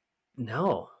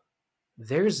 no,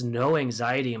 there's no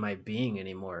anxiety in my being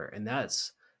anymore. And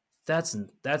that's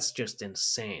just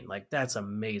insane. Like, that's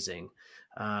amazing.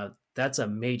 That's a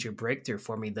major breakthrough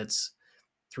for me. That's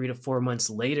 3 to 4 months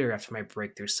later after my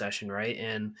breakthrough session. Right.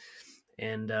 And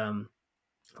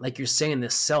like you're saying,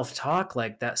 this self-talk,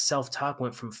 like that self-talk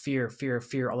went from fear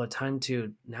all the time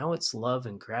to now it's love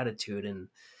and gratitude. And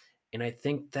I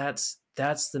think that's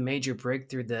the major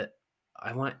breakthrough that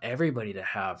I want everybody to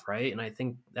have, right? And I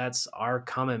think that's our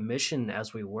common mission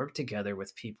as we work together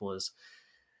with people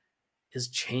is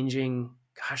changing,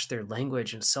 gosh, their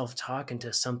language and self-talk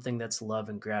into something that's love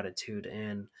and gratitude.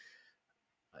 And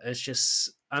it's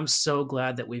just, I'm so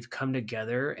glad that we've come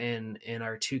together, and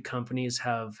our two companies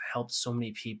have helped so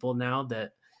many people now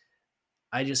that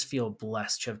I just feel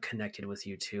blessed to have connected with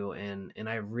you two, and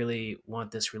I really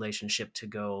want this relationship to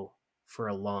go for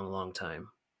a long time.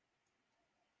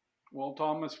 Well,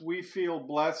 Thomas, we feel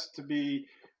blessed to be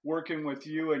working with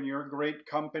you and your great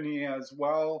company as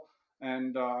well.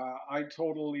 And I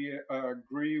totally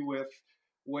agree with,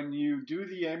 when you do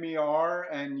the MER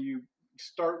and you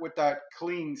start with that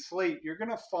clean slate, you're going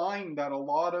to find that a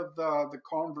lot of the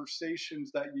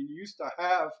conversations that you used to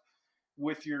have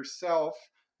with yourself,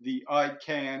 the I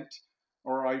can't,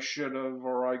 or I should have,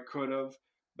 or I could have,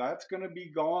 that's going to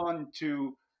be gone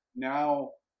to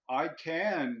now I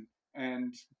can,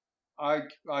 and I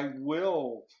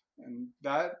will. And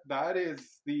that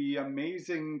is the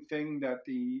amazing thing that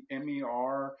the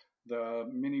MER, the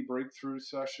mini breakthrough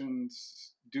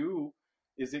sessions do,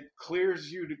 is it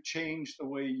clears you to change the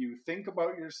way you think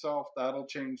about yourself. That'll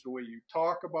change the way you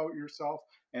talk about yourself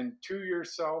and to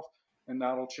yourself, and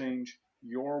that'll change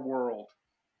your world.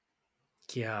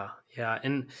 Yeah, yeah.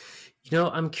 And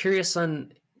I'm curious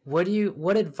on what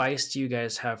advice do you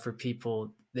guys have for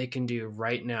people they can do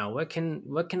right now? What can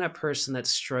a person that's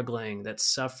struggling, that's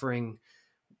suffering,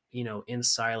 in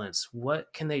silence,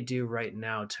 what can they do right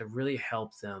now to really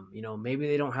help them? Maybe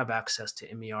they don't have access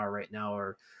to MER right now,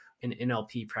 or an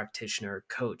NLP practitioner,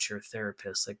 coach, or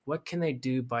therapist. Like, what can they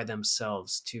do by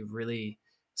themselves to really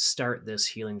start this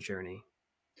healing journey?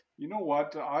 You know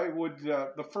what? I would,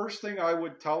 the first thing I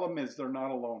would tell them is they're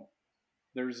not alone.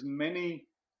 There's many,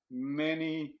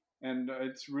 many, and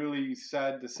it's really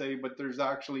sad to say, but there's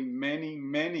actually many,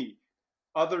 many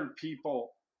other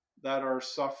people that are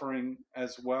suffering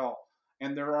as well.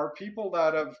 And there are people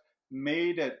that have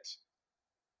made it,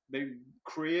 they've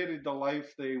created the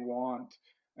life they want.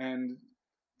 And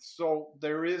so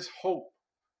there is hope.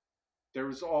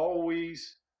 There's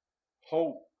always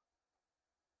hope,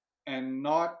 and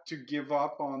not to give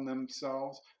up on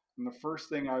themselves. And the first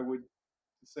thing I would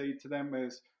say to them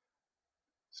is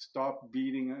stop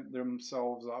beating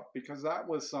themselves up, because that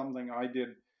was something I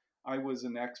did. I was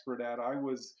an expert at.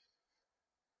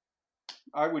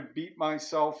 I would beat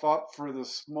myself up for the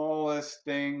smallest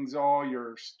things. Oh,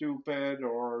 you're stupid,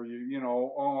 or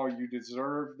oh, you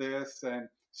deserve this. And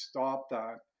stop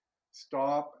that.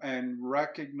 Stop and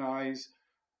recognize.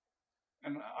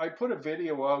 And I put a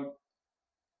video out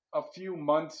a few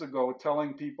months ago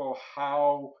telling people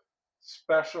how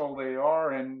special they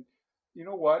are. And you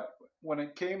know what? When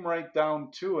it came right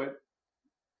down to it,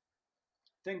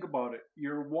 think about it.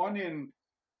 You're one in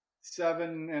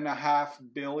 7.5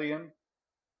 billion,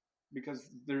 because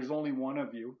there's only one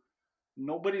of you.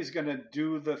 Nobody's going to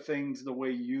do the things the way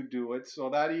you do it. So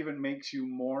that even makes you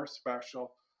more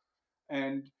special.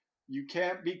 And you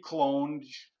can't be cloned.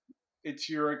 It's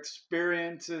your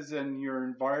experiences and your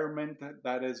environment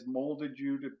that has molded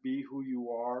you to be who you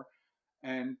are.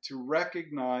 And to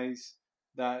recognize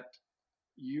that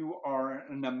you are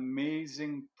an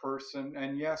amazing person.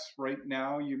 And yes, right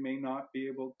now you may not be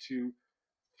able to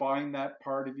find that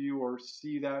part of you or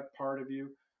see that part of you,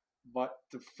 but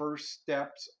the first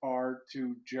steps are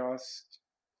to just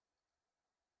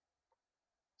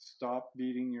stop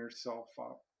beating yourself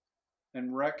up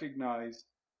and recognize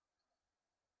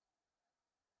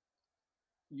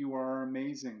you are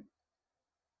amazing.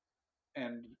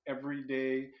 And every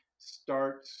day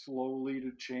start slowly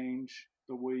to change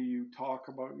the way you talk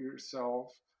about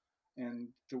yourself and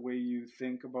the way you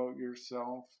think about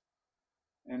yourself.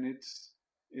 And it's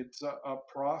a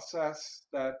process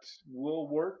that will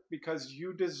work, because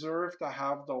you deserve to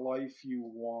have the life you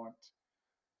want.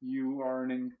 You are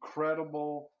an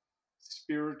incredible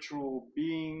spiritual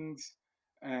beings,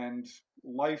 and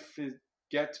life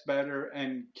gets better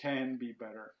and can be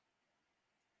better.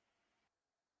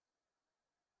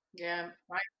 Yeah,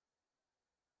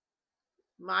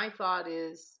 my thought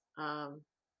is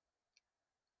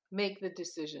make the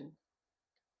decision.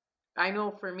 I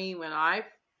know for me, when I've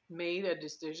made a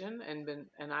decision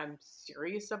and I'm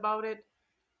serious about it,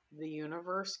 the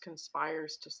universe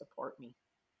conspires to support me.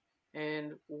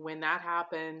 And when that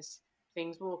happens,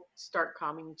 things will start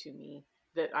coming to me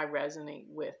that I resonate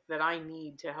with, that I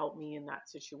need to help me in that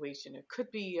situation. It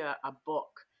could be a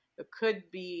book, it could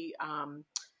be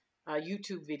a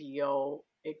YouTube video,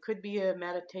 it could be a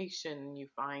meditation you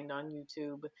find on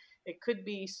YouTube, it could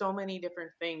be so many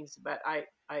different things. But I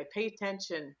pay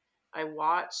attention, I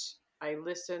watch, I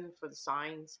listen for the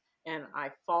signs, and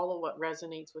I follow what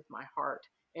resonates with my heart.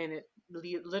 And it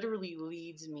literally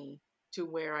leads me to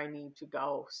where I need to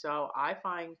go. So I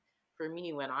find for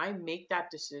me, when I make that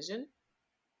decision,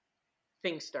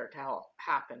 things start to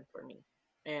happen for me.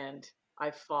 And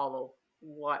I follow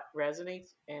what resonates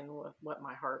and what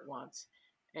my heart wants.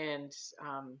 And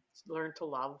learn to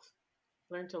love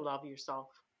yourself.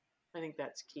 I think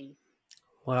that's key.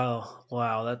 Wow,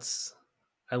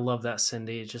 I love that,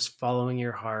 Cindy. Just following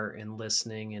your heart and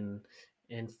listening,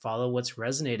 and follow what's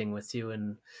resonating with you.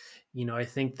 And I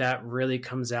think that really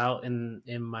comes out in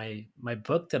my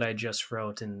book that I just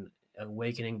wrote, in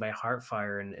Awakening by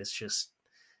Heartfire. And it's just,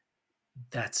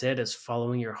 that's it, is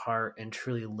following your heart and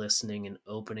truly listening and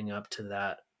opening up to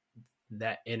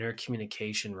that inner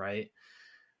communication, right?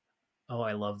 Oh,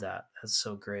 I love that. That's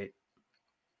so great.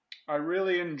 I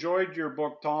really enjoyed your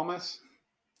book, Thomas.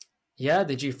 Yeah,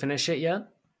 did you finish it yet?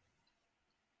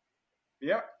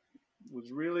 Yep, it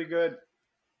was really good.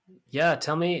 Yeah,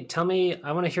 tell me,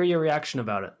 I want to hear your reaction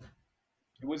about it.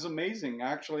 It was amazing.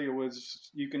 Actually, it was,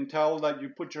 you can tell that you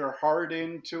put your heart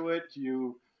into it.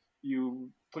 You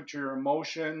put your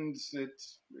emotions.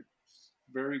 It's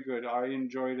very good. I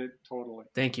enjoyed it totally.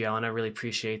 Thank you, Alan. I really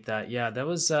appreciate that. Yeah, that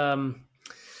was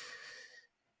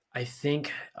I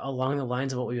think along the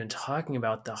lines of what we've been talking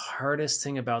about, the hardest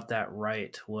thing about that,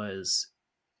 right, was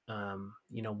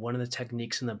one of the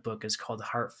techniques in the book is called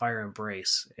heart fire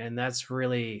embrace. And that's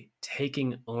really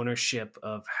taking ownership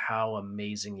of how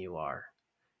amazing you are.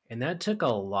 And that took a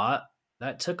lot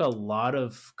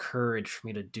of courage for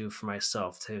me to do for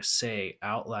myself, to say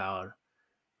out loud,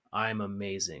 I'm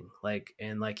amazing.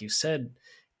 And like you said,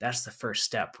 that's the first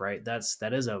step, right?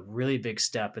 That is a really big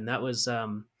step. And that was, I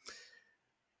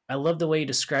love the way you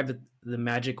described that the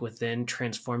magic within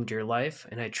transformed your life.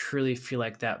 And I truly feel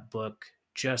like that book,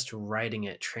 just writing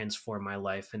it, transformed my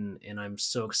life. And I'm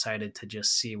so excited to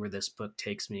just see where this book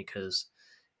takes me, because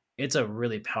it's a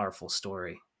really powerful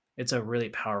story. It's a really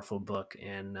powerful book.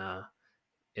 And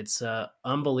it's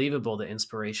unbelievable, the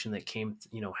inspiration that came,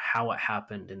 how it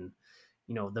happened. And,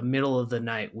 the middle of the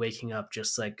night, waking up,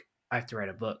 just like, I have to write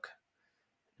a book.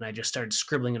 And I just started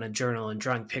scribbling in a journal and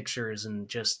drawing pictures, and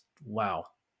just, wow,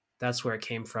 that's where it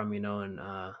came from,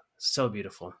 and so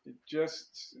beautiful. It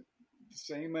just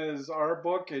same as our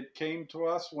book, it came to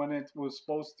us when it was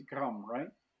supposed to come, right?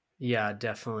 Yeah,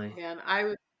 definitely. And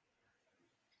I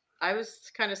was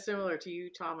kind of similar to you,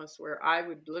 Thomas, where I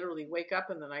would literally wake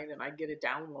up in the night and I'd get a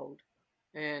download,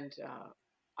 and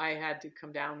I had to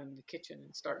come down in the kitchen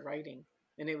and start writing,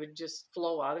 and it would just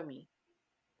flow out of me.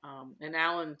 And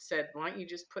Alan said, "Why don't you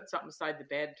just put something beside the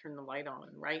bed, turn the light on,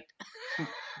 and write?"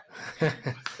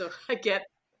 So I get,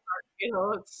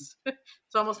 it's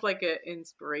almost like an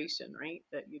inspiration, right?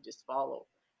 That you just follow.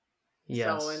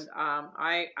 So, and Yes.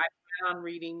 I plan on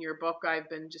reading your book. I've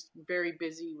been just very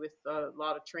busy with a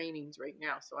lot of trainings right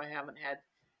now, so I haven't had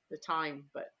the time.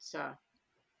 But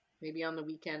maybe on the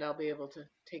weekend I'll be able to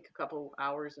take a couple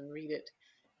hours and read it,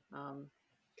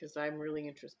 because I'm really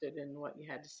interested in what you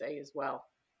had to say as well.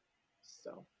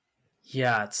 So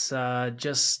Yeah, it's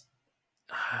just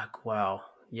wow.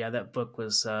 Yeah, that book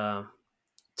was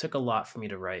took a lot for me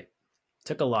to write.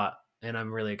 Took a lot, and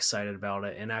I'm really excited about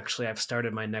it. And actually, I've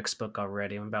started my next book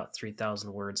already. I'm about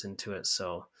 3,000 words into it,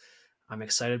 so I'm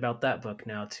excited about that book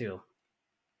now too.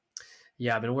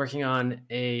 Yeah, I've been working on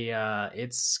a.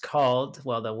 It's called,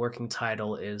 well, the working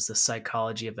title is "The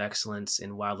Psychology of Excellence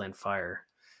in Wildland Fire,"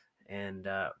 and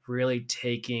really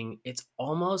taking, it's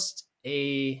almost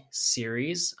a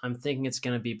series. I'm thinking it's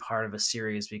going to be part of a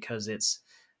series, because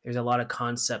there's a lot of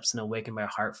concepts in Awakened by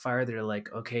Heartfire that are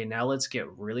like, okay, now let's get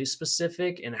really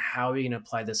specific, and how are we going to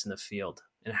apply this in the field,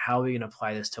 and how are we going to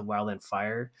apply this to Wildland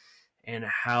Fire, and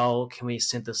how can we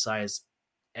synthesize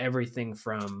everything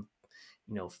from,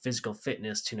 physical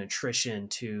fitness to nutrition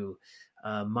to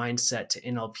mindset to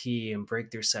NLP and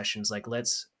breakthrough sessions. Like,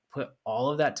 let's put all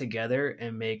of that together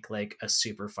and make like a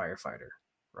super firefighter,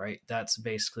 right? That's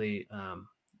basically,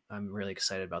 I'm really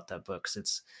excited about that book, because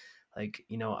it's like,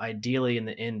 ideally in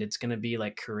the end, it's going to be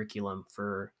like curriculum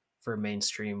for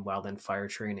mainstream wildland fire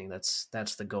training.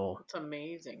 That's the goal. it's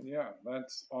amazing. Yeah,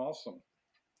 that's awesome.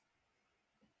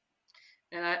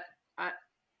 And I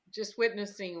just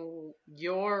witnessing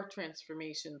your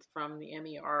transformation from the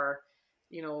MER,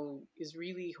 is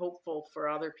really hopeful for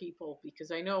other people,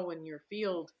 because I know in your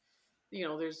field,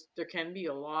 there can be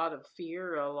a lot of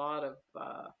fear, a lot of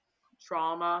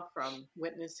trauma from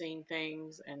witnessing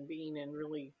things and being in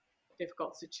really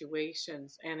difficult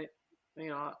situations, and you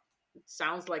know it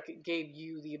sounds like it gave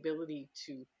you the ability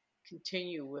to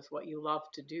continue with what you love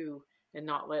to do and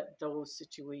not let those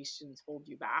situations hold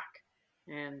you back.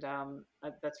 And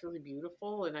that's really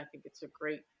beautiful, and I think it's a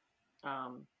great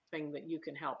thing that you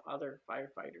can help other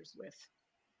firefighters with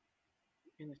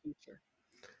in the future.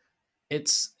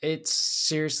 It's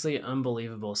seriously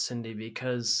unbelievable, Cindy,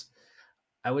 because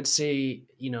I would say,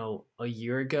 a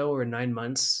year ago or 9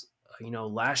 months,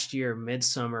 last year,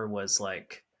 midsummer was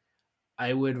like,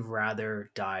 I would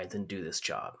rather die than do this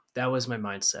job. That was my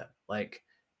mindset. Like,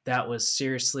 that was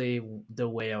seriously the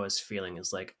way I was feeling,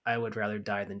 is like, I would rather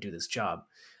die than do this job.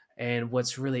 And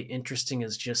what's really interesting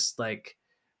is just like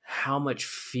how much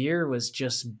fear was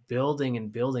just building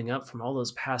and building up from all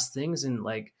those past things. And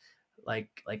like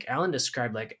Alan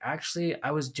described, like, actually I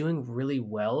was doing really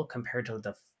well compared to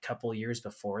the couple years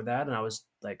before that. And I was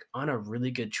like on a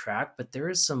really good track, but there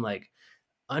is some like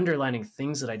underlining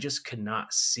things that I just could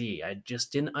not see. I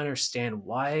just didn't understand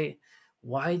why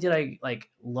did I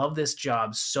like love this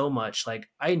job so much? Like,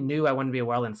 I knew I wanted to be a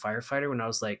wildland firefighter when I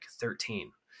was like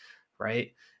 13,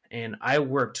 right? And I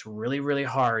worked really, really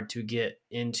hard to get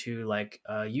into like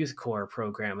a youth corps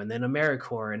program and then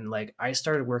AmeriCorps. And like, I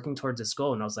started working towards this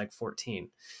goal when I was like 14.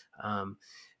 Um,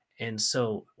 and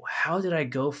so how did I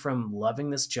go from loving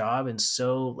this job and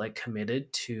so like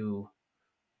committed to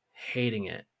hating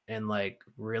it? And like,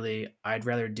 really, I'd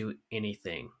rather do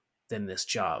anything than this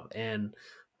job. And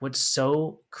what's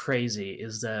so crazy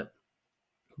is that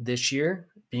this year,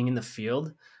 being in the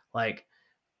field, like,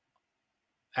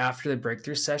 after the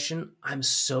breakthrough session, I'm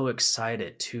so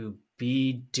excited to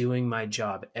be doing my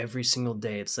job every single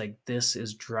day. It's like this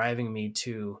is driving me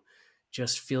to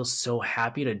just feel so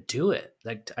happy to do it.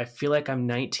 Like I feel like I'm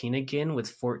 19 again with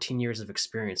 14 years of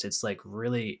experience. It's like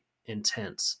really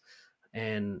intense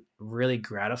and really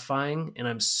gratifying. And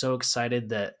I'm so excited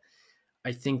that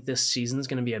I think this season is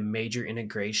going to be a major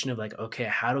integration of like, okay,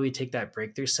 how do we take that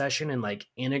breakthrough session and like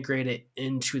integrate it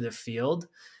into the field?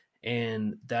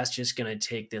 And that's just going to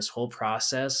take this whole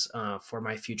process for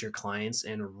my future clients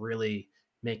and really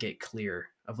make it clear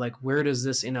of like, where does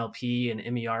this NLP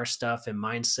and MER stuff and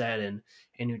mindset and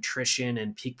nutrition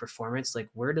and peak performance, like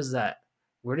where does that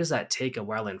take a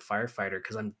wildland firefighter?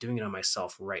 Because I'm doing it on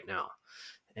myself right now.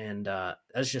 And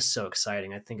that's just so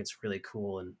exciting. I think it's really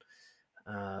cool and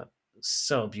uh,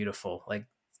 so beautiful. Like,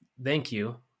 thank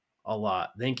you a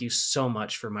lot. Thank you so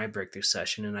much for my breakthrough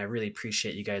session. And I really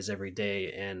appreciate you guys every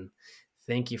day. And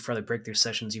thank you for the breakthrough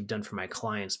sessions you've done for my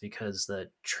clients because the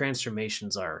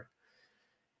transformations are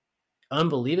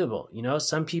unbelievable. You know,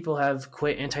 some people have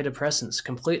quit antidepressants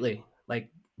completely, like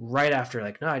right after,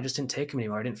 like, no, I just didn't take them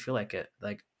anymore. I didn't feel like it.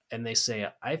 Like, and they say,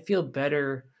 I feel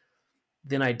better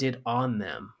than I did on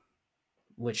them,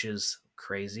 which is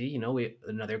crazy. You know, we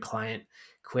another client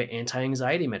quit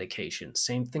anti-anxiety medication.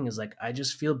 Same thing is like I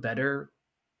just feel better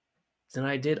than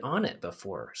I did on it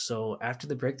before. So after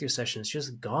the breakthrough session, it's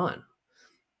just gone.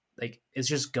 Like it's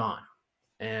just gone.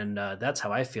 And that's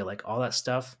how I feel. Like all that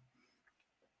stuff,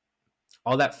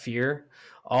 all that fear,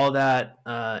 all that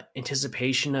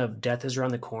anticipation of death is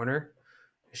around the corner,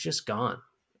 it's just gone.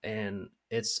 And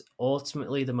it's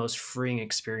ultimately the most freeing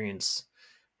experience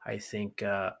I think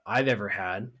I've ever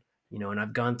had, you know, and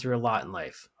I've gone through a lot in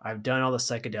life. I've done all the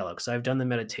psychedelics, I've done the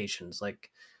meditations,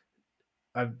 like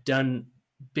I've done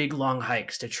big long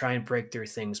hikes to try and break through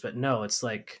things, but no, it's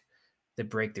like the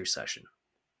breakthrough session.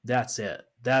 That's it.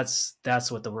 That's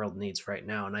what the world needs right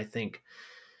now. And I think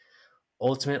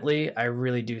ultimately, I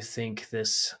really do think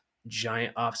this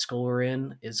giant obstacle we're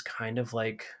in is kind of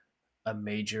like a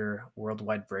major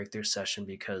worldwide breakthrough session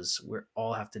because we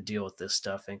all have to deal with this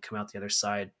stuff and come out the other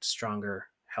side stronger,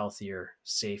 healthier,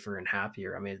 safer, and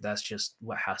happier. I mean, that's just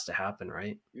what has to happen,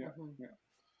 right? Yeah, Mhm. yeah.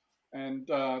 And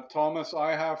Thomas,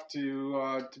 I have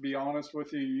to be honest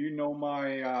with you. You know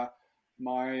my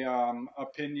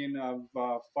opinion of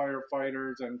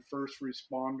firefighters and first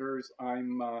responders.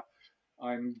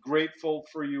 I'm grateful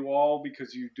for you all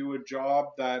because you do a job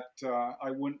that I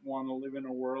wouldn't want to live in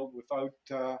a world without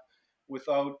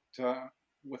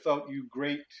without you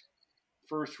great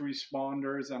first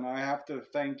responders. And I have to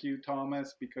thank you,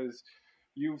 Thomas, because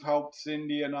you've helped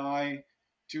Cindy and I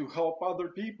to help other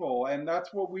people. And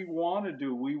that's what we want to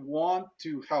do. We want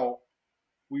to help.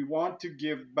 We want to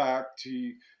give back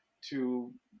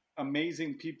to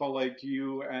amazing people like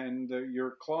you and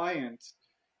your clients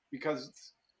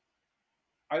because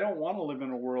I don't want to live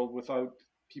in a world without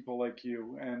people like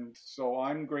you. And so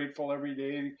I'm grateful every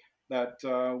day that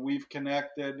we've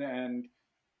connected, and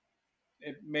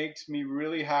it makes me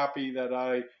really happy that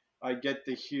I get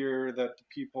to hear that the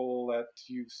people that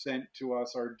you've sent to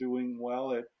us are doing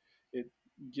well. It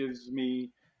gives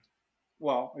me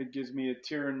it gives me a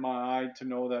tear in my eye to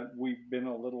know that we've been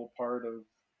a little part of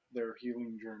their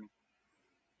healing journey.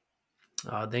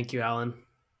 Thank you, Alan.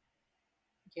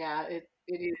 Yeah, it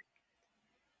is.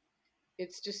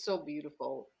 It's just so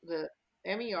beautiful. The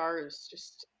MER is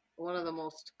just one of the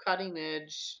most cutting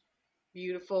edge,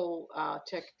 beautiful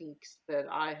techniques that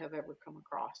I have ever come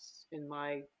across in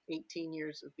my 18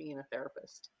 years of being a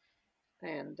therapist.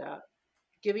 And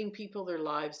giving people their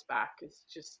lives back is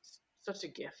just such a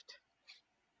gift.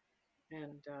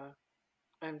 And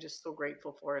I'm just so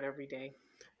grateful for it every day.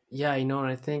 Yeah, you know, and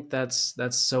I think that's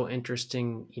so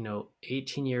interesting. You know,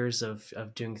 18 years of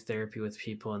doing therapy with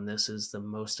people, and this is the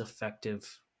most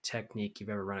effective technique you've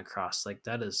ever run across. Like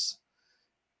that's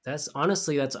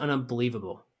honestly that's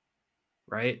unbelievable,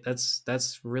 right?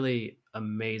 That's really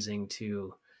amazing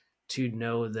to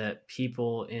know that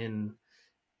people in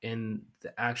the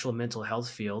actual mental health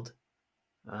field.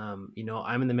 You know,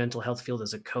 I'm in the mental health field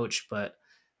as a coach, but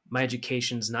my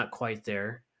education's not quite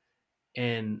there,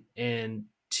 and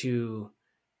to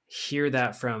hear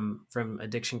that from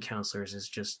addiction counselors is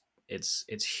just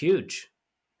it's huge.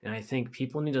 And I think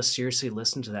people need to seriously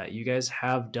listen to that. You guys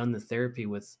have done the therapy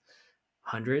with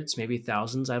hundreds, maybe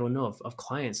thousands, I don't know, of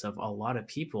clients, of a lot of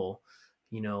people,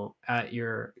 you know, at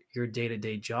your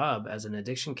day-to-day job as an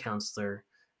addiction counselor.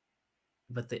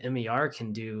 But the MER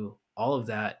can do all of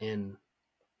that in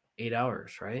 8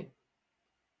 hours, right?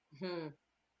 Hmm.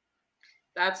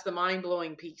 That's the mind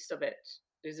blowing piece of it.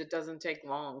 Is it doesn't take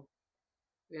long.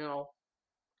 You know,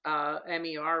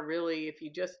 MER, really, if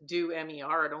you just do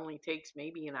MER, it only takes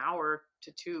maybe an hour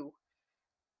to two.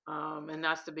 And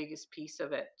that's the biggest piece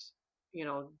of it,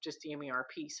 just the MER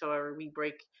piece. However, we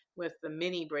break with the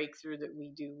mini breakthrough that we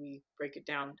do, we break it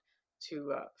down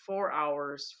to 4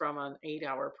 hours from an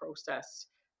 8-hour process.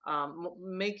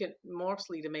 Make it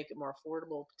mostly to make it more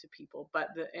affordable to people, but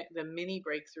the mini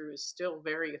breakthrough is still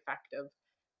very effective,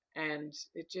 and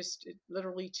it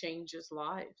literally changes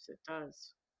lives. It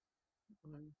does.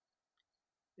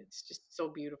 It's just so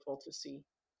beautiful to see.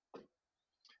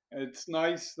 It's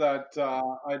nice that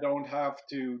I don't have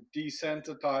to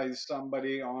desensitize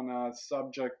somebody on a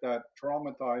subject that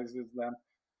traumatizes them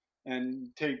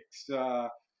and takes,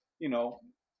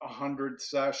 100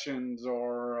 sessions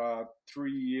or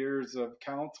 3 years of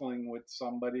counseling with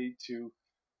somebody to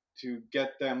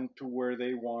get them to where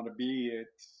they want to be.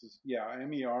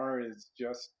 MER is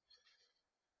just,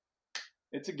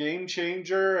 it's a game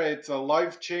changer. It's a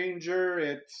life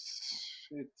changer.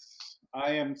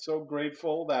 I am so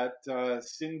grateful that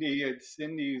Cindy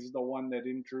is the one that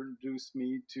introduced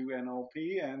me to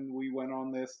NLP, and we went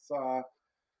on this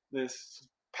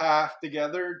path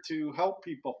together to help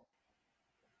people.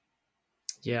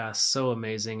 Yeah, so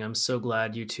amazing. I'm so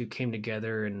glad you two came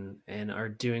together and are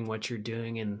doing what you're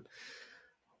doing. And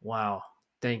wow,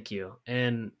 thank you.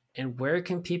 And where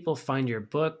can people find your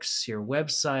books, your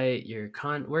website,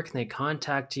 where can they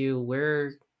contact you?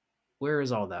 Where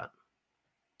is all that?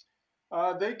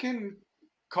 They can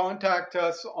contact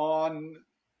us on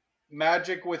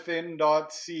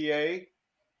magicwithin.ca.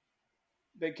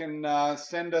 They can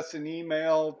send us an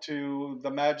email to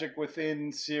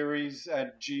themagicwithinseries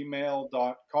at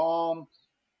gmail.com.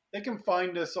 They can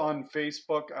find us on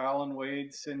Facebook, Alan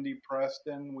Wade, Cindy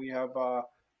Preston. We have a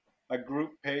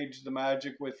group page, The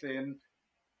Magic Within,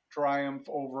 Triumph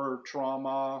Over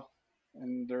Trauma,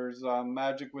 and there's a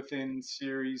Magic Within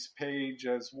series page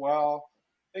as well.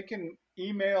 They can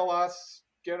email us,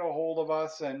 get a hold of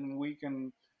us, and we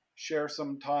can share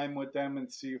some time with them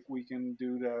and see if we can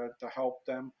do to help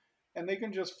them. And they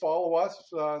can just follow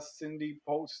us. Cindy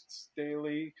posts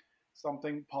daily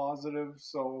something positive,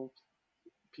 so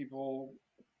people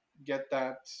get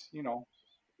that,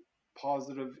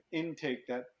 positive intake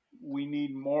that we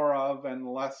need more of and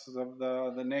less of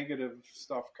the negative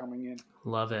stuff coming in.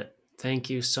 Love it. Thank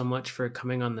you so much for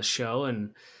coming on the show.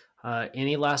 And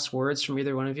any last words from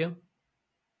either one of you?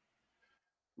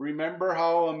 Remember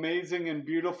how amazing and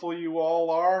beautiful you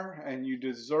all are, and you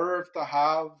deserve to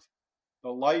have the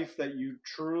life that you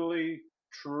truly,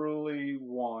 truly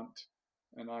want.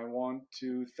 And I want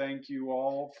to thank you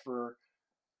all for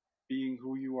being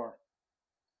who you are.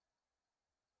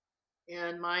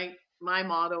 And my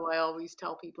motto, I always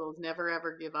tell people, is never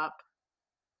ever give up.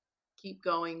 Keep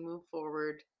going, move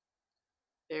forward.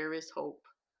 There is hope.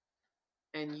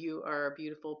 And you are a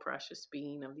beautiful, precious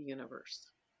being of the universe.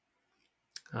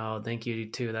 Oh, thank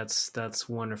you too. That's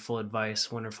wonderful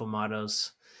advice, wonderful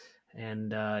mottos.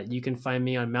 And you can find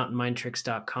me on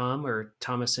mountainmindtricks.com or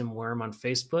Thomas M. Worm on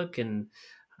Facebook. And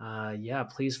yeah,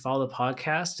 please follow the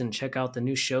podcast and check out the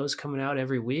new shows coming out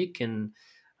every week. And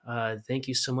thank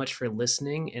you so much for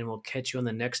listening. And we'll catch you on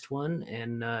the next one.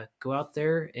 And go out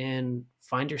there and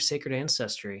find your sacred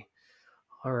ancestry.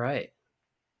 All right.